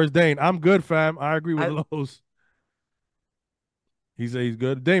 where's Dane? I'm good, fam. I agree with Lowe's. He's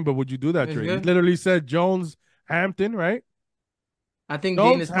good, Dane. But would you do that trade? Good? He literally said Jones, Hampton, right? I think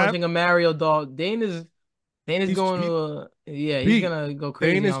Dane is punching a Mario dog. Dane is going to he's gonna go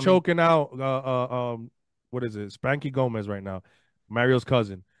crazy. Dane is choking out what is it? Spanky Gomez right now, Mario's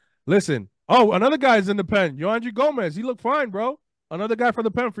cousin. Listen, another guy's in the pen. Yoandry Gomez, he looked fine, bro. Another guy for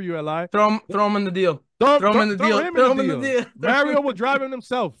the pen for you, Li. Throw him in the deal. Throw him in the deal. Mario will drive him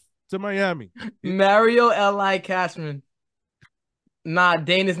himself to Miami. Mario Li Cashman. Nah,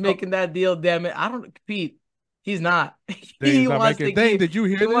 Dane is making that deal. Damn it, I don't Pete. He's not. He wants to Dane, did you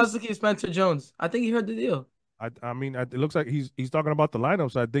hear this? He wants to keep Spencer Jones. I think he heard the deal. I mean, it looks like he's talking about the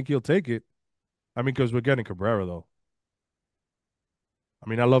lineup, so I think he'll take it. I mean, because we're getting Cabrera, though. I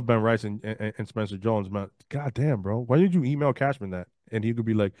mean, I love Ben Rice and Spencer Jones, man. God damn, bro. Why did you email Cashman that? And he could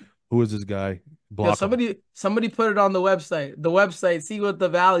be like, who is this guy? Block somebody put it on the website. The website, see what the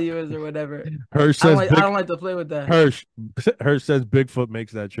value is or whatever. Hirsch says I don't like to play with that. Hirsch says Bigfoot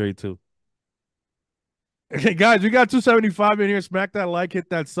makes that trade, too. Okay, guys, we got 275 in here. Smack that like, hit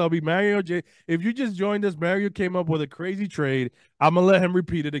that subby. Mario J. If you just joined us, Mario came up with a crazy trade. I'm going to let him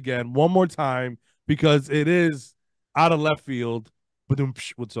repeat it again one more time because it is out of left field.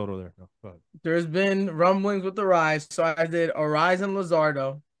 With Soto there. No, go ahead. There's been rumblings with the Rise, so I did Arise and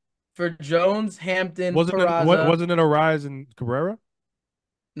Luzardo. For Jones, Hampton, Peraza. Wasn't it Arise and Cabrera?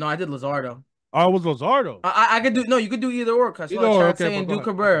 No, I did Luzardo. Oh, it was Luzardo. I could do, no, you could do either or, because I saw a chat saying do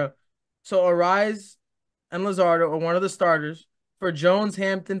Cabrera. Okay. So Arise and Luzardo are one of the starters. For Jones,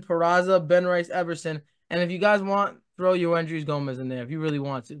 Hampton, Peraza, Ben Rice, Everson. And if you guys want, throw your Andres Gomez in there if you really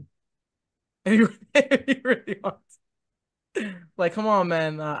want to. If you really want to. Like, come on,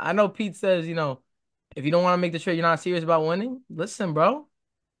 man. I know Pete says, if you don't want to make the trade, you're not serious about winning. Listen, bro.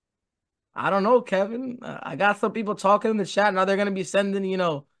 I don't know, Kevin. I got some people talking in the chat. Now they're going to be sending,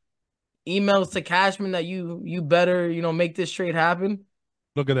 emails to Cashman that you better, make this trade happen.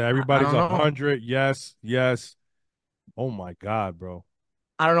 Look at that. Everybody's 100. Yes. Oh, my God, bro.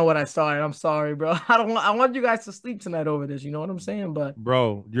 I don't know what I started. I'm sorry, bro. I want you guys to sleep tonight over this. You know what I'm saying? But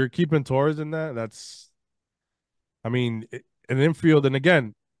bro, you're keeping Torres in that? That's... I mean, an infield, and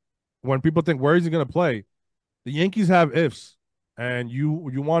again, when people think where is he going to play, the Yankees have ifs, and you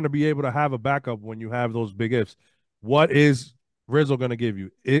want to be able to have a backup when you have those big ifs. What is Rizzo going to give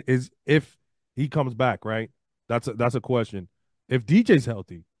you? It is if he comes back, right? That's a question. If DJ's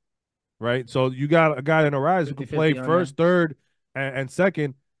healthy, right? So you got a guy in a rise who can play first, third, and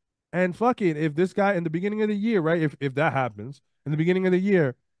second, and fucking if this guy in the beginning of the year, right? If that happens in the beginning of the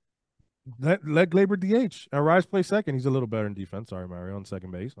year. Let Gleyber DH. Rise play second. He's a little better in defense. Sorry, Mario, on second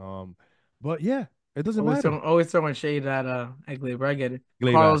base. But yeah, it doesn't matter. Always throwing shade at Gleyber. I get it.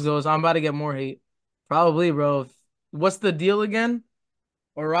 Carlos goes, I'm about to get more hate. Probably, bro. What's the deal again?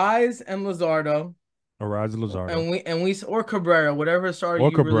 Arise and Luzardo. Arise and Luzardo. And we or Cabrera, whatever starter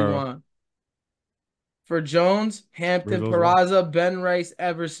you really want. For Jones, Hampton, Peraza, Ben Rice,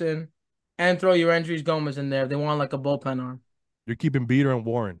 Everson, and throw your Andres Gomez in there if they want like a bullpen arm. You're keeping Beater and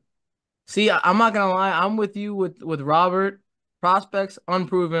Warren. See, I'm not gonna lie. I'm with you with Robert. Prospects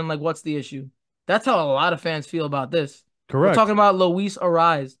unproven. Like, what's the issue? That's how a lot of fans feel about this. Correct. We're talking about Luis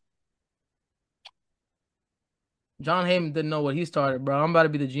Arise. John Heyman didn't know what he started, bro. I'm about to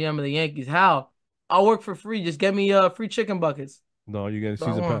be the GM of the Yankees. How? I'll work for free. Just get me free chicken buckets. No, you get a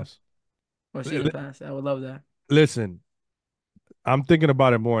season pass. Or season pass. I would love that. Listen, I'm thinking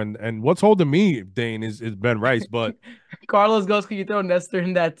about it more, and what's holding me, Dane, is Ben Rice. But Carlos goes, can you throw Nestor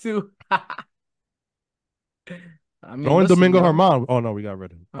in that too? I mean, throwing Domingo Germán. Oh no, we got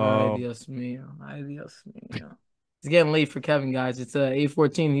rid of him. Ay, Dios mío. It's getting late for Kevin, guys. It's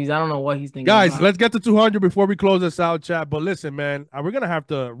 8:14. I don't know what he's thinking. Guys, let's get to 200 before we close this out, chat. But listen, man, we're gonna have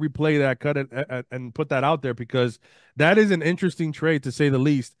to replay that, cut it, and put that out there because that is an interesting trade to say the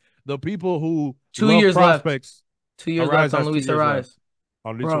least. The people who 2 years prospects, left. 2 years left on Luis Arise.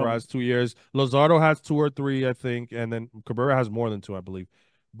 On Luis Arise, 2 years. Luzardo has 2 or 3, I think, and then Cabrera has more than 2, I believe.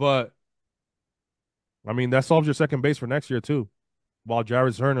 But I mean, that solves your second base for next year too, while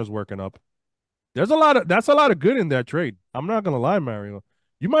Jarvis Turner's working up. That's a lot of good in that trade. I'm not gonna lie, Mario.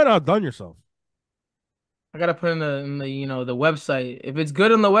 You might have done yourself. I gotta put in the the website. If it's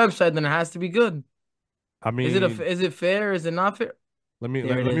good on the website, then it has to be good. I mean, Is it fair? Is it not fair? let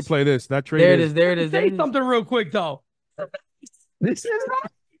me play this. That trade There it is. There it is. There Say it is. something real quick though. This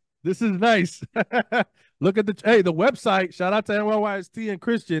is nice. Look at the website. Shout out to NYYST and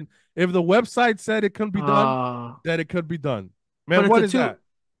Christian. If the website said it couldn't be done, then it could be done. Man, what is that?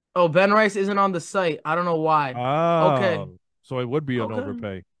 Oh, Ben Rice isn't on the site. I don't know why. Oh, okay. So it would be an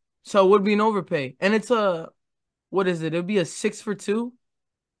overpay. So it would be an overpay. And it's what is it? It'd be a 6 for 2.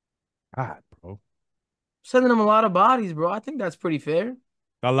 God, bro. Sending them a lot of bodies, bro. I think that's pretty fair.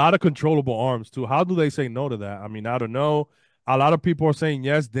 A lot of controllable arms, too. How do they say no to that? I mean, I don't know. A lot of people are saying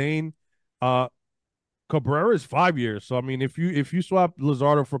yes, Dane. Cabrera is 5 years. So, I mean, if you swap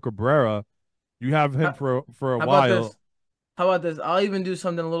Luzardo for Cabrera, you have him for a while. How about this? I'll even do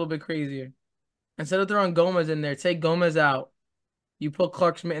something a little bit crazier. Instead of throwing Gomez in there, take Gomez out. You put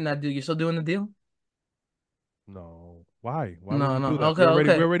Clark Schmidt in that deal. You still doing the deal? No. Why? No. We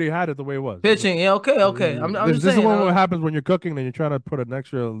already had it the way it was. Pitching. Yeah, okay. This is what happens when you're cooking and you're trying to put an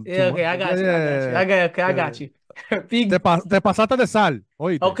extra. Yeah, okay. I got you. Te pasaste de sal.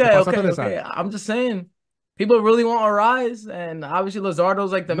 Oíste, okay. I'm just saying. People really want Arise, and obviously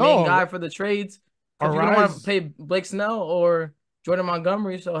Luzardo's like the main guy for the trades. If you don't want to pay Blake Snell or Jordan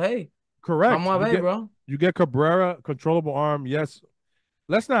Montgomery, so hey. Correct. I'm my way, bro. You get Cabrera, controllable arm. Yes.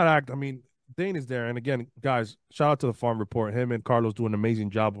 Let's not act. I mean, Dane is there. And again, guys, shout out to the Farm Report. Him and Carlos do an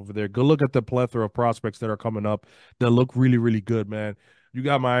amazing job over there. Go look at the plethora of prospects that are coming up that look really, really good, man. You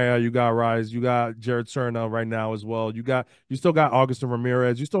got Maya, you got Rise, you got Jared Serna right now as well. You still got Augustin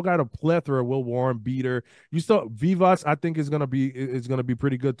Ramirez. You still got a plethora. Will Warren, Beater. You still Vivas. I think is gonna be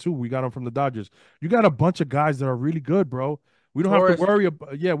pretty good too. We got him from the Dodgers. You got a bunch of guys that are really good, bro. We don't have to worry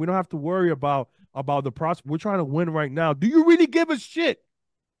about. Yeah, we don't have to worry about the prospect. We're trying to win right now. Do you really give a shit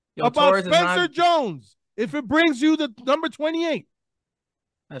about Torres Spencer Jones if it brings you the number 28?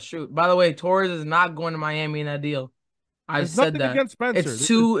 That's true. By the way, Torres is not going to Miami in that deal. I said that. Against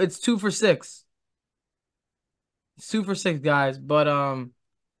Spencer. It's 2 for 6. It's 2 for 6, guys. But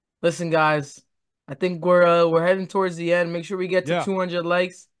listen, guys, I think we're heading towards the end. Make sure we get to 200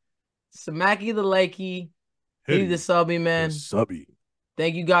 likes. Smacky the likey. Hey, the subby, man. The subby.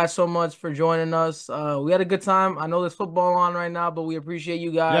 Thank you guys so much for joining us. We had a good time. I know there's football on right now, but we appreciate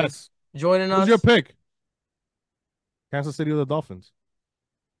you guys joining us. Who's your pick? Kansas City or the Dolphins?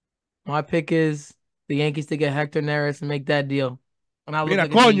 My pick is the Yankees to get Hector Neris and make that deal. And I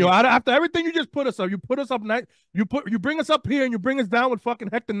after everything you just put us up, you put us up night. You bring us up here and you bring us down with fucking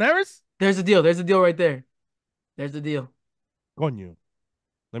Hector Neris. There's the deal. There's the deal right there. There's the deal. Coño.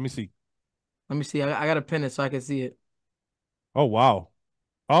 Let me see. I gotta pin it so I can see it. Oh wow.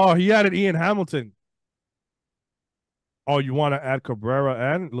 Oh, he added Ian Hamilton. Oh, you want to add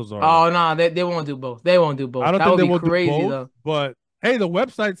Cabrera and Luzardo? Oh no, they won't do both. They won't do both. I don't think they will do both, though. But hey, the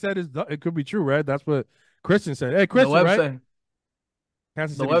website said it could be true, right? That's what Christian said. Hey, Christian, right?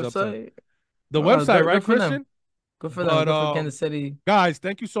 Kansas City's upset. The website, right, Christian? Good for them. Good for Kansas City. Guys,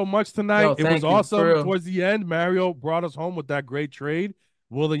 thank you so much tonight. It was awesome. Towards the end, Mario brought us home with that great trade.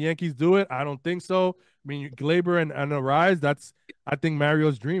 Will the Yankees do it? I don't think so. I mean, Glaber and Arise, that's, I think,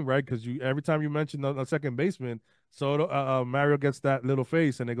 Mario's dream, right? Because every time you mention the second baseman, so Mario gets that little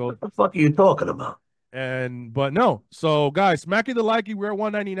face, and they go, "What the fuck are you talking about?" But no. So, guys, smacky the likey. We're at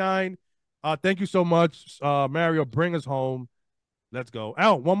 199. Thank you so much, Mario. Bring us home. Let's go.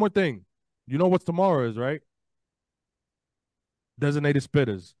 One more thing. You know what tomorrow is, right? Designated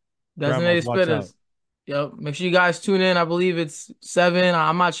Spitters. Designated Spitters. Yep. Make sure you guys tune in. I believe it's 7.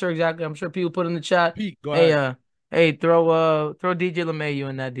 I'm not sure exactly. I'm sure people put in the chat. Pete, go ahead. Hey, throw DJ LeMahieu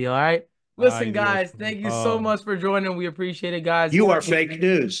in that deal. All right. Listen, guys, thank you so much for joining. We appreciate it, guys. You are fake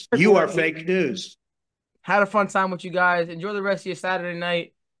news. You are fake news. Had a fun time with you guys. Enjoy the rest of your Saturday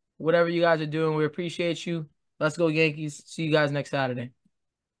night. Whatever you guys are doing, we appreciate you. Let's go, Yankees. See you guys next Saturday.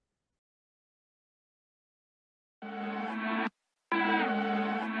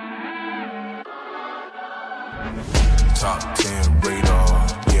 Top 10 radar,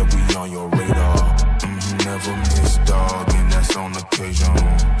 yeah, we on your radar. Never miss, dog, and that's on occasion.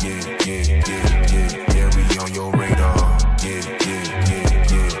 Yeah, we on your radar. Yeah.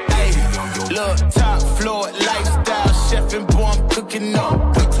 Hey, look, top floor lifestyle, chef and boy, I'm cooking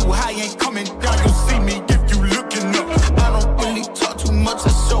up. Way too high, ain't coming down. You see me if you looking up. I don't really talk too much, I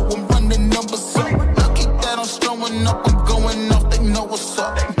show them run the numbers up. Lucky that I'm strolling up, I'm going off, they know what's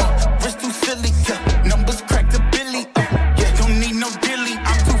up. Wrist too silly, numbers crack the Billy. Yeah, don't need no dilly.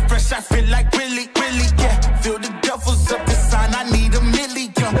 I'm too fresh, I feel like really.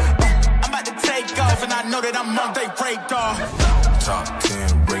 they break, dog. Top